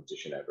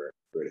competition ever,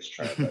 greatest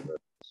triumph ever.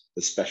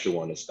 The special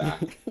one is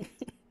back.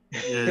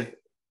 Yeah.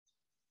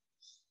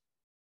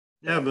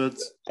 Yeah, but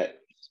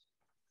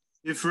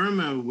if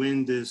Roma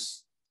win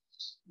this,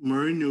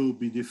 Mourinho will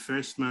be the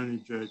first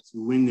manager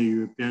to win a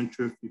European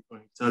trophy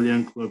for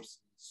Italian clubs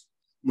since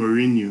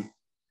Mourinho.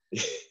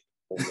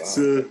 Oh, wow.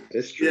 So,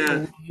 that's true. yeah.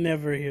 We'll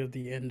never hear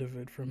the end of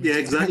it from Yeah,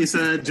 his exactly. It's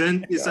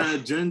an Yeah.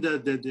 agenda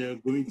that they are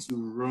going to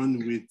run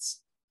with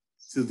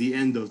till the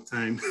end of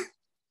time.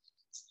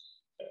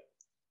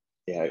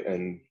 Yeah,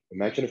 and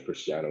imagine if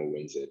Cristiano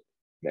wins it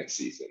next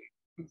season.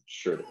 I'm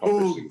sure the Oh,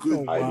 Conference League good.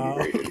 is highly Wow.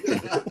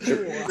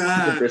 rated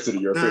Nah, compared to the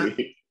European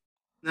League.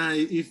 Nah,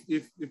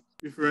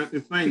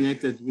 if Man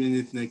United win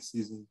it next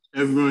season,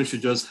 everyone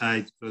should just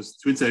hide because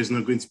Twitter is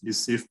not going to be a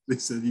safe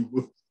place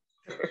anymore.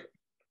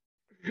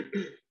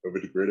 Over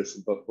the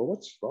greatest, but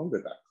what's wrong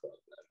with that club,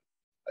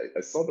 man?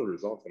 I saw the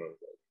result and I was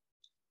like,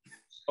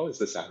 how is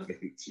this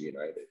happening to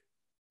United?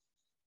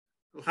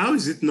 How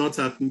is it not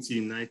happening to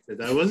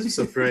United? I wasn't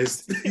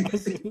surprised.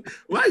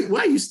 Why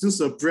are you still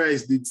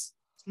surprised? It's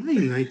Man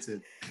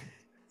United.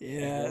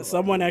 Yeah,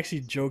 someone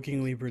actually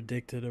jokingly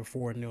predicted a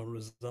 4-0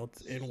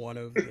 result in one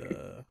of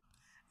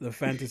the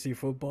fantasy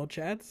football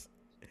chats,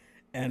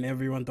 and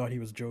everyone thought he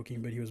was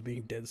joking, but he was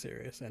being dead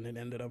serious, and it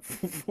ended up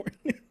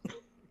 4-0.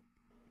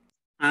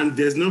 And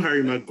there's no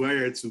Harry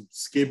Maguire to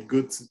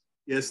scapegoat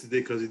yesterday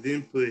because he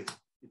didn't play.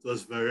 It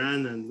was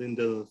Varane and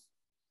Lindelof.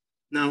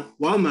 Now,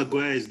 while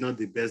Maguire is not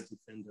the best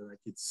defender, like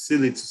it's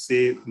silly to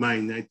say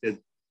Man United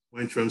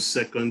went from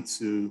second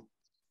to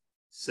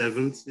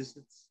seventh, is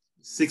it?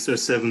 6th or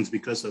 7th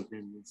because of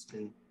him. It's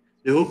been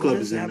the whole club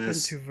is a happened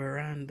mess. to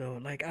Varane though?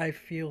 Like, I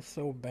feel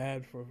so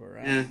bad for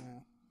Varane. Yeah.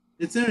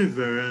 It's in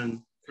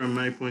Varane, from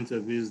my point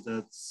of view, is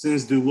that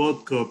since the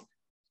World Cup,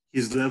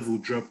 his level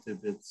dropped a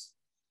bit.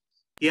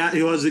 Yeah,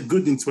 he was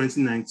good in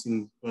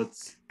 2019, but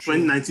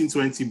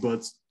 2019-20,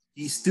 but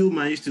he still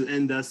managed to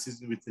end that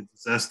season with a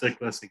disaster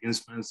class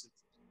against Man City.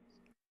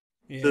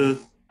 Yeah. So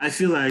I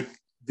feel like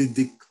the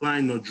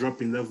decline or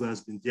drop in level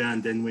has been there,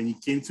 and then when he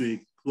came to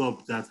a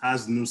club that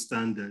has no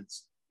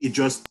standards, it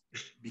just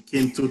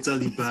became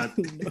totally bad.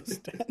 No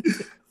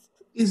standards.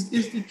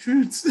 It's the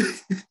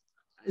truth.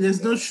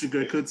 There's no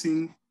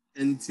sugarcoating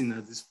anything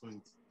at this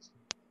point.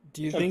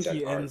 Do you think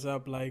he ends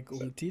up like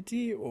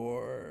Umtiti,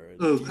 or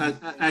Oh,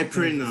 I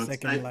pray there's a not.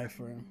 second life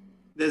for him?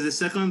 There's a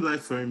second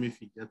life for him if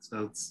he gets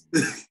out.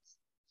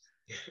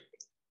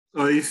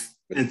 Or if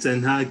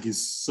Ten Hag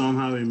is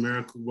somehow a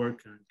miracle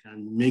worker and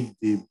can make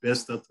the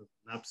best out of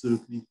an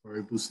absolutely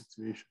horrible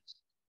situation.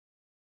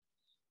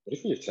 But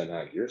if you're Ten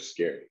Hag, you're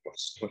scared.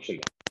 Watching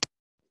that,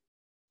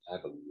 I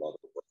have a lot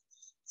of work.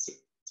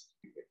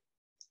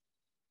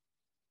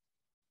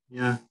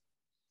 Yeah,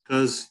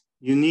 because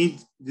you need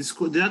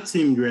that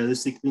team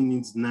realistically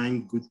needs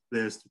 9 good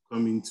players to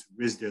come in to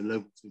raise their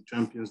level to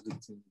Champions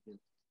League team again.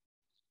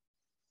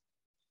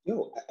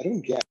 No, I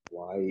don't get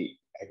why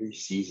every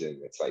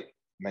season it's like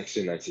next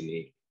year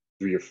 19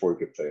 3 or 4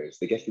 good players.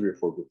 They get 3 or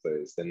 4 good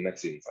players. Then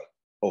next season it's like,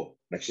 oh,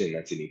 next year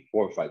 19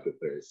 4 or 5 good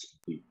players to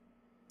compete.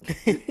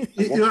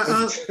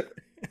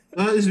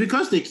 It's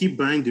because they keep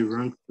buying the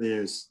wrong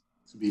players,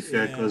 to be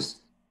fair,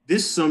 because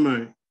this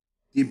summer,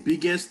 the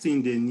biggest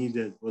thing they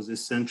needed was a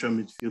central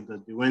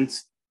midfielder. They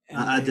went and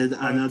added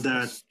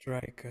another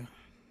striker.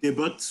 They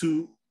bought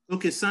 2.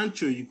 Okay,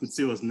 Sancho, you could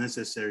say was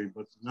necessary,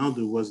 but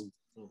Ronaldo wasn't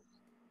at all.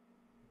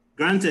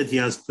 Granted, he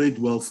has played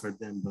well for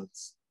them, but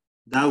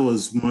that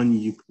was money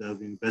you could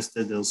have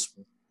invested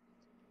elsewhere.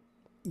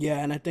 Yeah,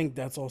 and I think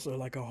that's also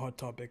like a hot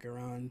topic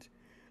around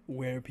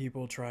where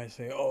people try to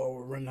say,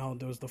 oh,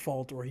 Ronaldo's the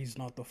fault or he's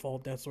not the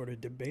fault, that sort of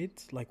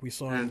debate, like we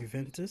saw in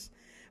Juventus.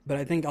 But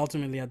I think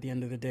ultimately at the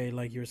end of the day,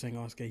 like you were saying,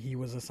 Oscar, he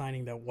was a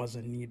signing that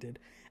wasn't needed.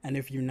 And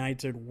if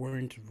United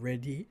weren't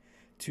ready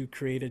to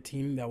create a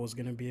team that was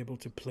going to be able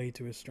to play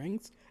to his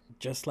strengths,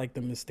 just like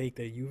the mistake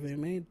that Juve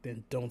made,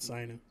 then don't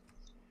sign him.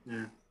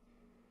 Yeah.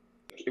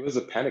 It was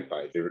a panic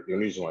buy. The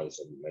only reason why I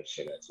said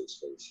mention that is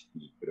because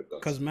he could have done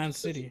because Man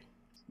City.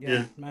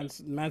 Yeah,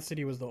 Man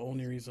City was the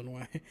only reason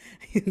why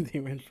they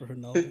went for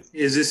Ronaldo.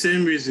 It's the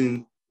same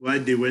reason why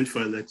they went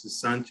for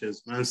Alexis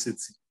Sanchez, Man City.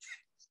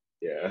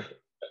 Yeah,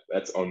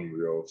 that's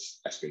unreal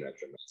espionage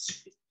from Man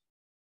City.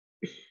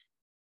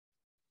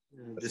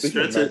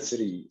 Speaking of Man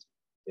City,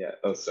 yeah.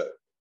 Oh, sorry.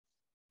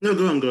 No,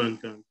 go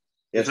on.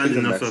 Yeah, speaking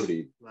of Man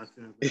City,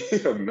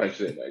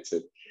 Manchester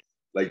United,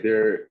 like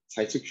their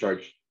title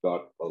charge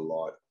got a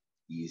lot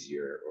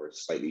easier or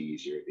slightly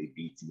easier. They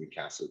beat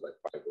Newcastle by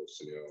 5-0,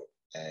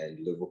 and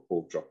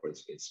Liverpool dropped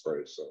points against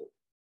Spurs. So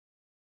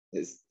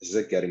is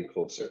it getting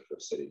closer for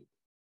City?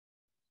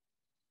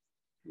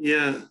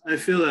 Yeah, I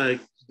feel like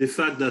the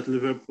fact that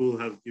Liverpool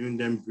have given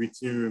them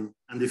breathing room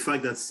and the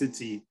fact that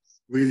City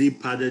really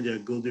padded their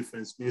goal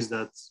difference means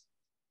that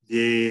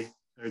they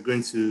are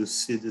going to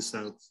see this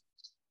out.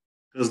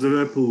 Because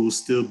Liverpool will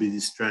still be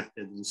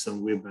distracted in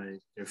some way by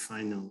their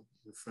final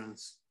in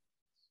France.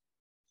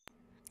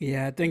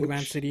 Yeah, I think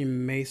Man City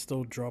may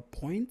still drop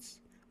points,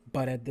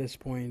 but at this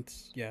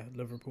point, yeah,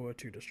 Liverpool are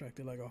too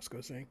distracted, like Oscar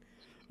was saying.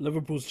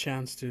 Liverpool's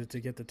chance to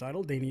get the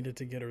title, they needed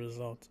to get a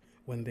result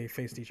when they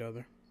faced each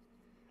other.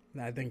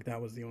 I think that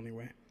was the only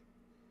way.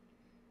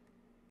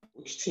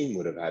 Which team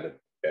would have had a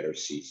better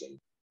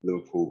season?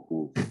 Liverpool,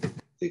 who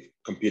they've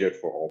competed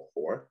for all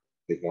four,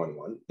 they've won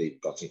one,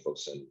 they've gotten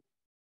close in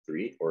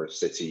three, or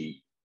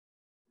City,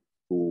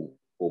 who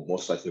will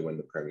most likely win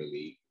the Premier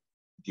League.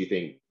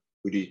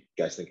 Who do you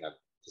guys think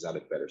has had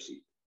a better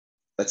season?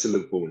 Let's say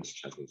Liverpool wins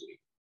the Champions League.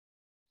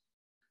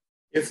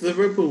 If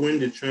Liverpool win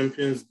the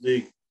Champions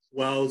League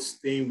while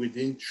staying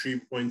within 3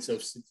 points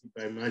of City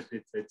by match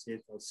day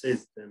 38, I'll say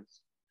it's them.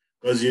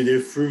 Because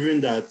they've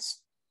proven that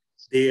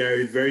they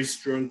are a very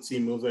strong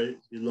team over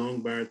the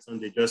long marathon.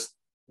 They just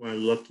were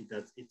lucky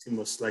that a team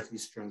was slightly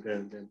stronger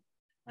than them.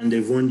 And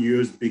they've won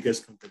Europe's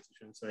biggest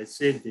competition. So I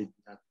say they'd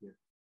be happier.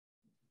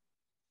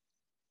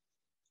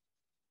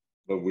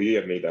 But we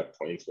have made that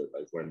point with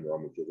like when Real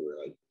Madrid were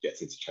like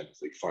getting to Champions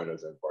League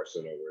finals and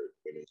Barcelona were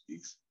winning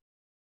leagues.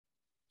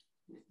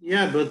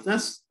 Yeah, but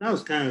that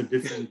was kind of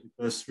different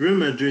because Real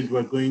Madrid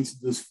were going to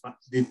the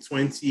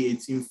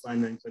 2018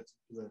 final in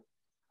particular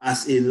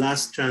as a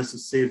last chance to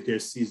save their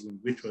season,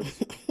 which was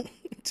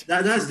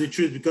that's the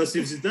truth. Because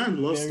if Zidane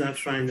lost that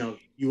final,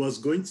 he was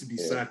going to be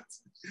sacked.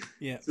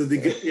 Yeah. So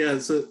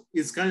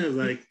it's kind of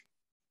like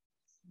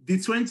the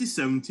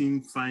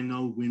 2017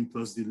 final win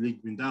plus the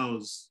league win. That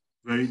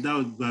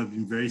would have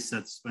been very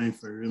satisfying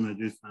for a Real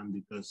Madrid fan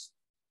because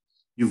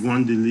you've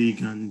won the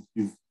league and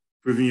you've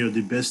proven you're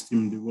the best team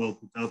in the world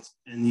without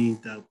any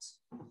doubt.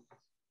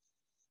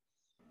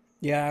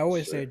 Yeah, I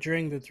always say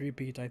during the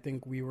three-peat, I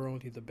think we were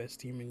only the best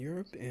team in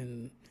Europe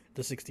in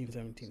the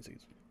 16-17 season.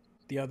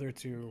 The other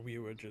two, we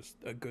were just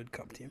a good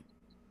cup team.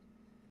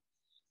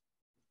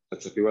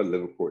 Let's talk about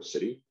Liverpool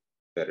City.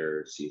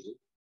 Better season.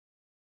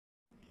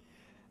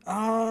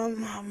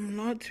 I'm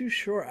not too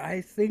sure.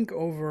 I think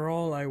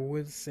overall I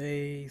would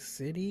say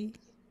City.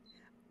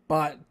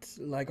 But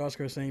like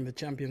Oscar was saying, the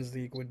Champions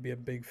League would be a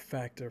big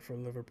factor for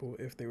Liverpool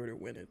if they were to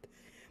win it.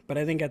 But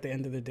I think at the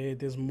end of the day,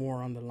 there's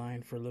more on the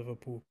line for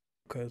Liverpool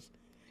because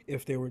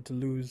if they were to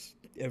lose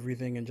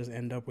everything and just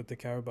end up with the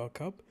Carabao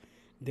Cup,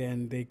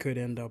 then they could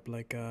end up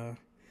like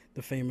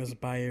the famous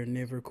Bayer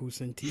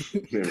Leverkusen team,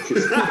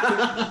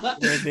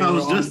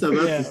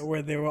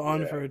 where they were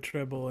on for a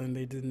treble and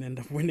they didn't end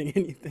up winning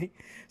anything.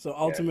 So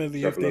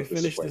ultimately, if they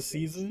finish the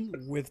season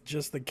with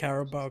just the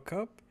Carabao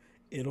Cup,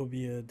 it'll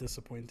be a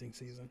disappointing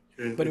season.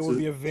 Sure, but it will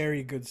be a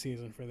very good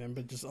season for them,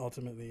 but just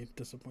ultimately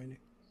disappointing.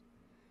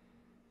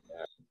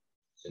 Yeah.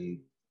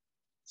 And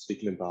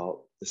speaking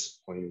about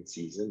disappointing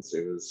seasons,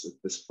 it was a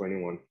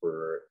disappointing one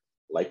for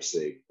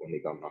Leipzig when they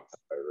got knocked out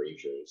by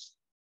Rangers.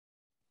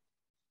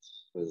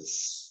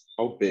 Because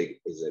how big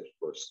is it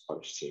for a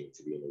Scottish team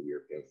to be in a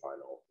European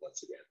final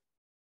once again?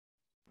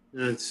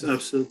 Yeah, it's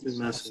absolutely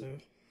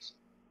massive.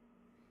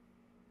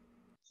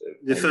 So,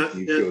 you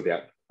feel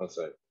that? Oh,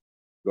 sorry.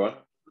 Go on.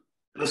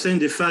 I was saying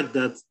the fact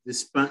that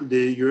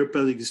the Europa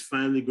League is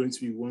finally going to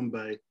be won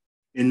by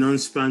a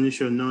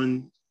non-Spanish or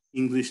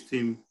non-English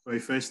team for the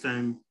first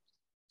time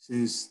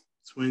since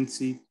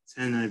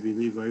 2010, I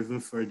believe, or even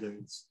further.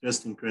 It's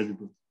just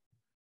incredible.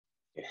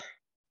 Yeah,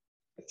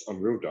 it's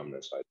unreal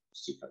dominance by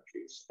those two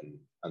countries. And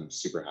I'm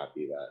super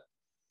happy that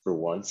for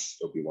once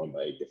it'll be won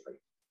by a different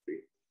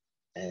country.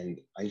 And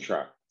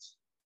Eintracht,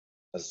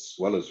 as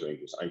well as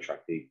Rangers,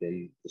 Eintracht, they've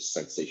been the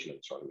sensation of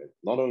the tournament.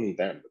 Not only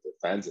them, but their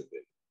fans have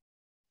been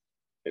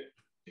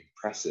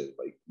impressive.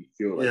 Like you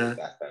feel like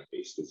that fan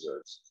base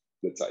deserves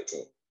the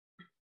title.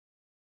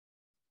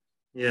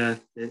 Yeah,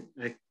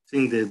 I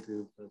think they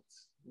do, but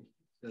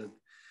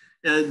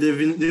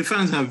the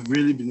fans have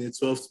really been a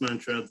 12th man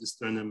throughout this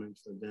tournament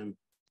for them.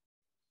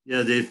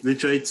 Yeah, they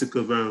literally took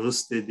over a whole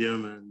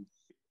stadium and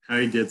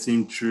carried their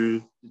team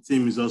through. The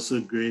team is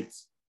also great.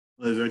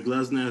 Oliver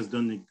Glasner has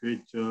done a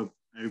great job.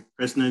 I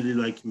personally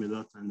like him a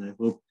lot, and I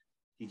hope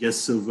he gets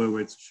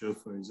silverware to show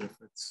for his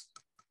efforts.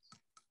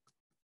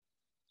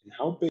 And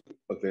how big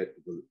of a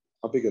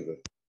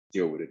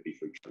deal would it be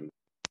for Germany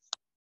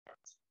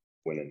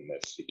winning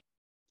this?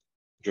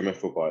 German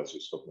football, as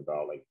we've spoken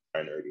about, like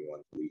Bayern already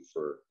won the league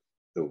for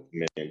the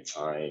millionth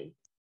time.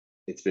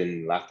 It's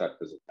been laughed at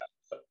because of that.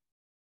 But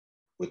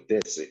with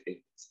this,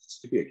 it's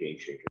to be a game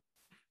changer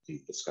in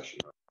discussion.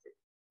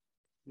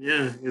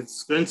 Yeah,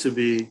 it's going to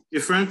be,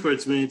 if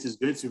Frankfurt wins, it's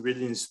going to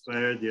really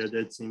inspire the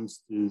other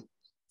teams to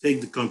take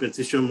the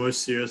competition more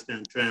seriously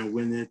and try and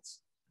win it.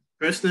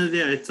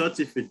 Personally, I thought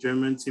if a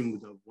German team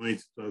would have won it,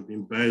 it would have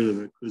been Bayer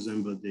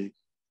Leverkusen, but they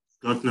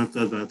got knocked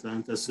out by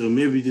Atlanta. So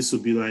maybe this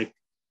will be like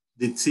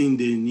the team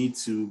they need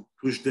to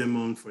push them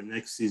on for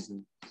next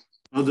season,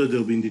 although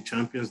they'll be in the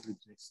Champions League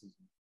next season.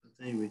 But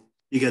anyway,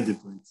 you get the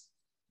point.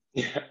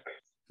 Yeah,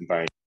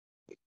 Bayern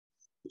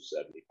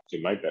 70. So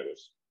my bet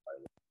was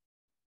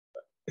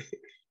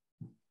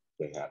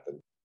didn't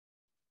happen.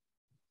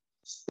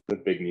 The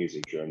big news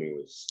in Germany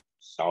was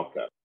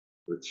Schalke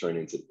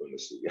returning to the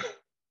Bundesliga.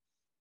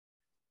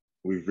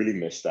 We really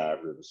missed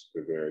that. We're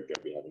very good.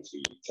 We haven't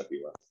seen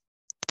Tepi left.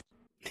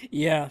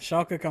 Yeah,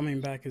 Schalke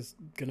coming back is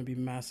going to be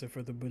massive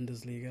for the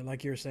Bundesliga.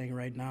 Like you're saying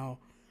right now,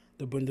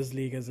 the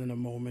Bundesliga is in a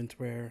moment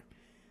where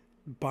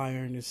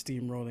Bayern is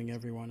steamrolling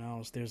everyone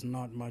else. There's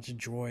not much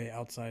joy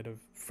outside of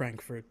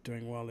Frankfurt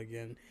doing well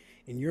again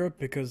in Europe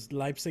because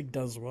Leipzig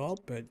does well,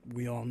 but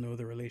we all know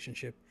the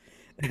relationship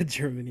that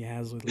Germany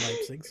has with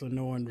Leipzig, so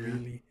no one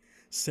really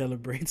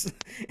celebrates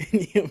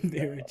any of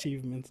their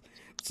achievements.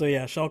 So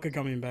yeah, Schalke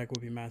coming back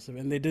will be massive,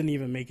 and they didn't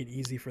even make it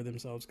easy for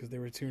themselves because they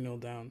were 2-0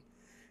 down,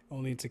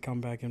 only to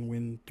come back and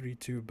win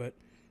 3-2. But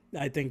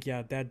I think,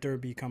 yeah, that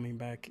derby coming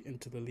back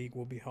into the league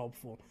will be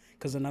helpful.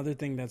 Because another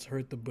thing that's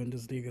hurt the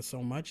Bundesliga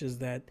so much is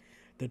that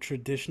the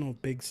traditional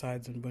big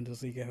sides in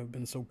Bundesliga have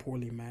been so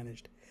poorly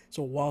managed.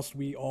 So whilst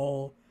we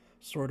all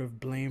sort of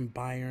blame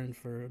Bayern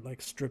for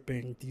like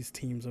stripping these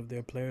teams of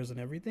their players and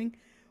everything,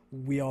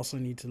 we also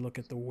need to look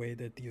at the way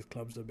that these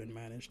clubs have been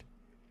managed.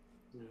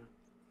 Yeah.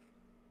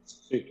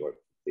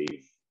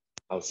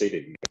 I would say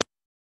they've made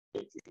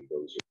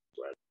those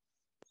when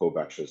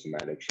Kovac was the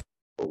manager,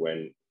 but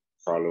when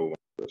Carlo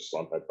went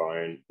slumped at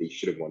Bayern, they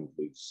should have won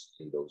leagues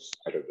in those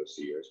either of those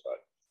 2 years.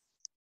 But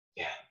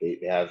yeah, they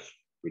have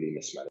really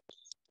mismanaged.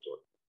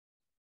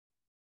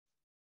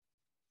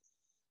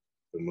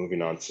 But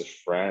moving on to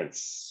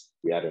France,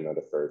 we had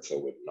another fairy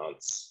tale with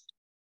Nantes.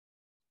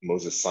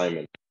 Moses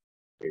Simon,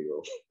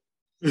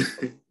 Yeah.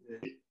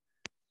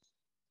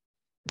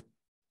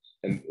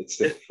 and it's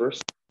the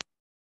first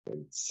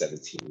in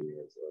 17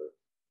 years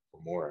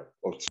or more.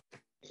 Oh,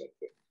 I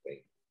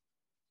think.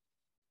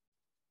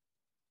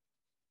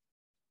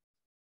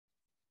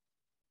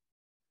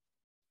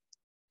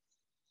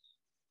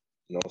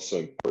 And also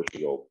in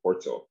Portugal,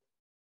 Porto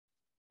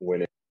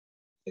winning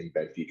in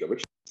Benfica,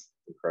 which is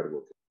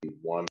incredible. He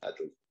won at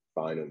the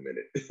final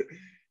minute.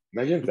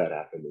 Imagine if that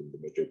happened in the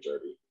Madrid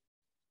derby.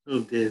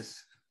 Oh,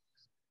 yes.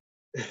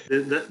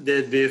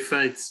 There'd be a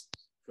fight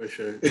for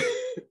sure.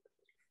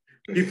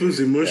 People's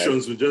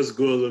emotions would just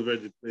go all over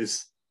the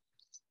place.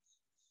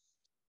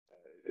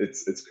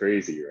 It's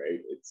crazy,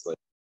 right? It's like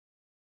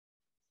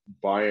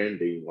Bayern,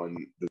 they won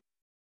the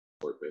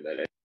tournament, and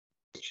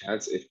a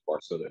chance if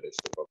Barcelona is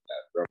still up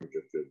that Real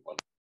Madrid could won.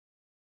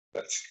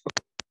 That's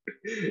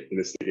in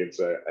the stadium.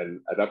 So,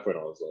 and at that point,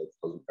 I was like,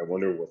 I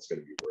wonder what's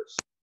going to be worse,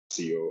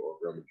 CEO or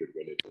Real Madrid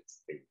winning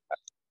this thing.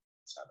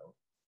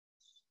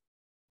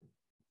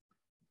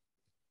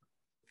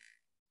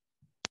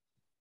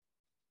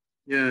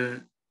 Yeah,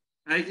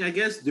 I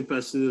guess the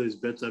Paseo is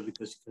better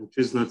because you can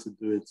choose not to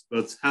do it.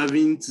 But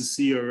having to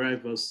see your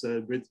rivals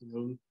celebrate your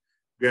own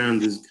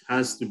ground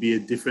has to be a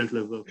different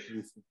level of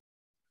painful.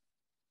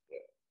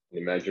 Yeah.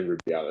 Imagine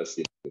Rubiales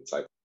in the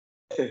type.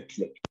 That's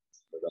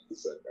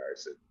so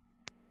embarrassing.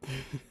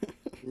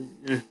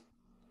 Yeah.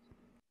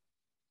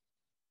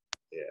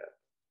 Yeah.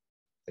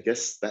 I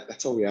guess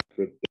that's all we have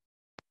for.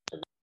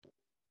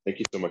 Thank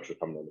you so much for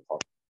coming on the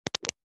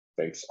podcast.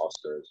 Thanks,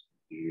 Oscar, as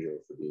usual,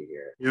 for being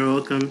here. You're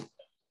welcome.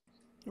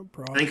 No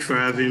problem. Thanks for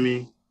having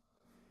me.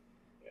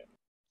 Yeah.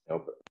 No,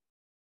 but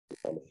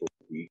wonderful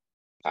week.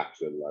 Packed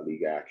with La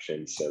Liga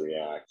action, Serie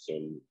A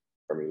action,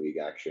 Premier League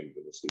action,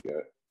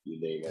 Bundesliga,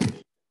 you name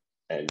it,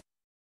 and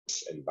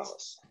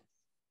balance.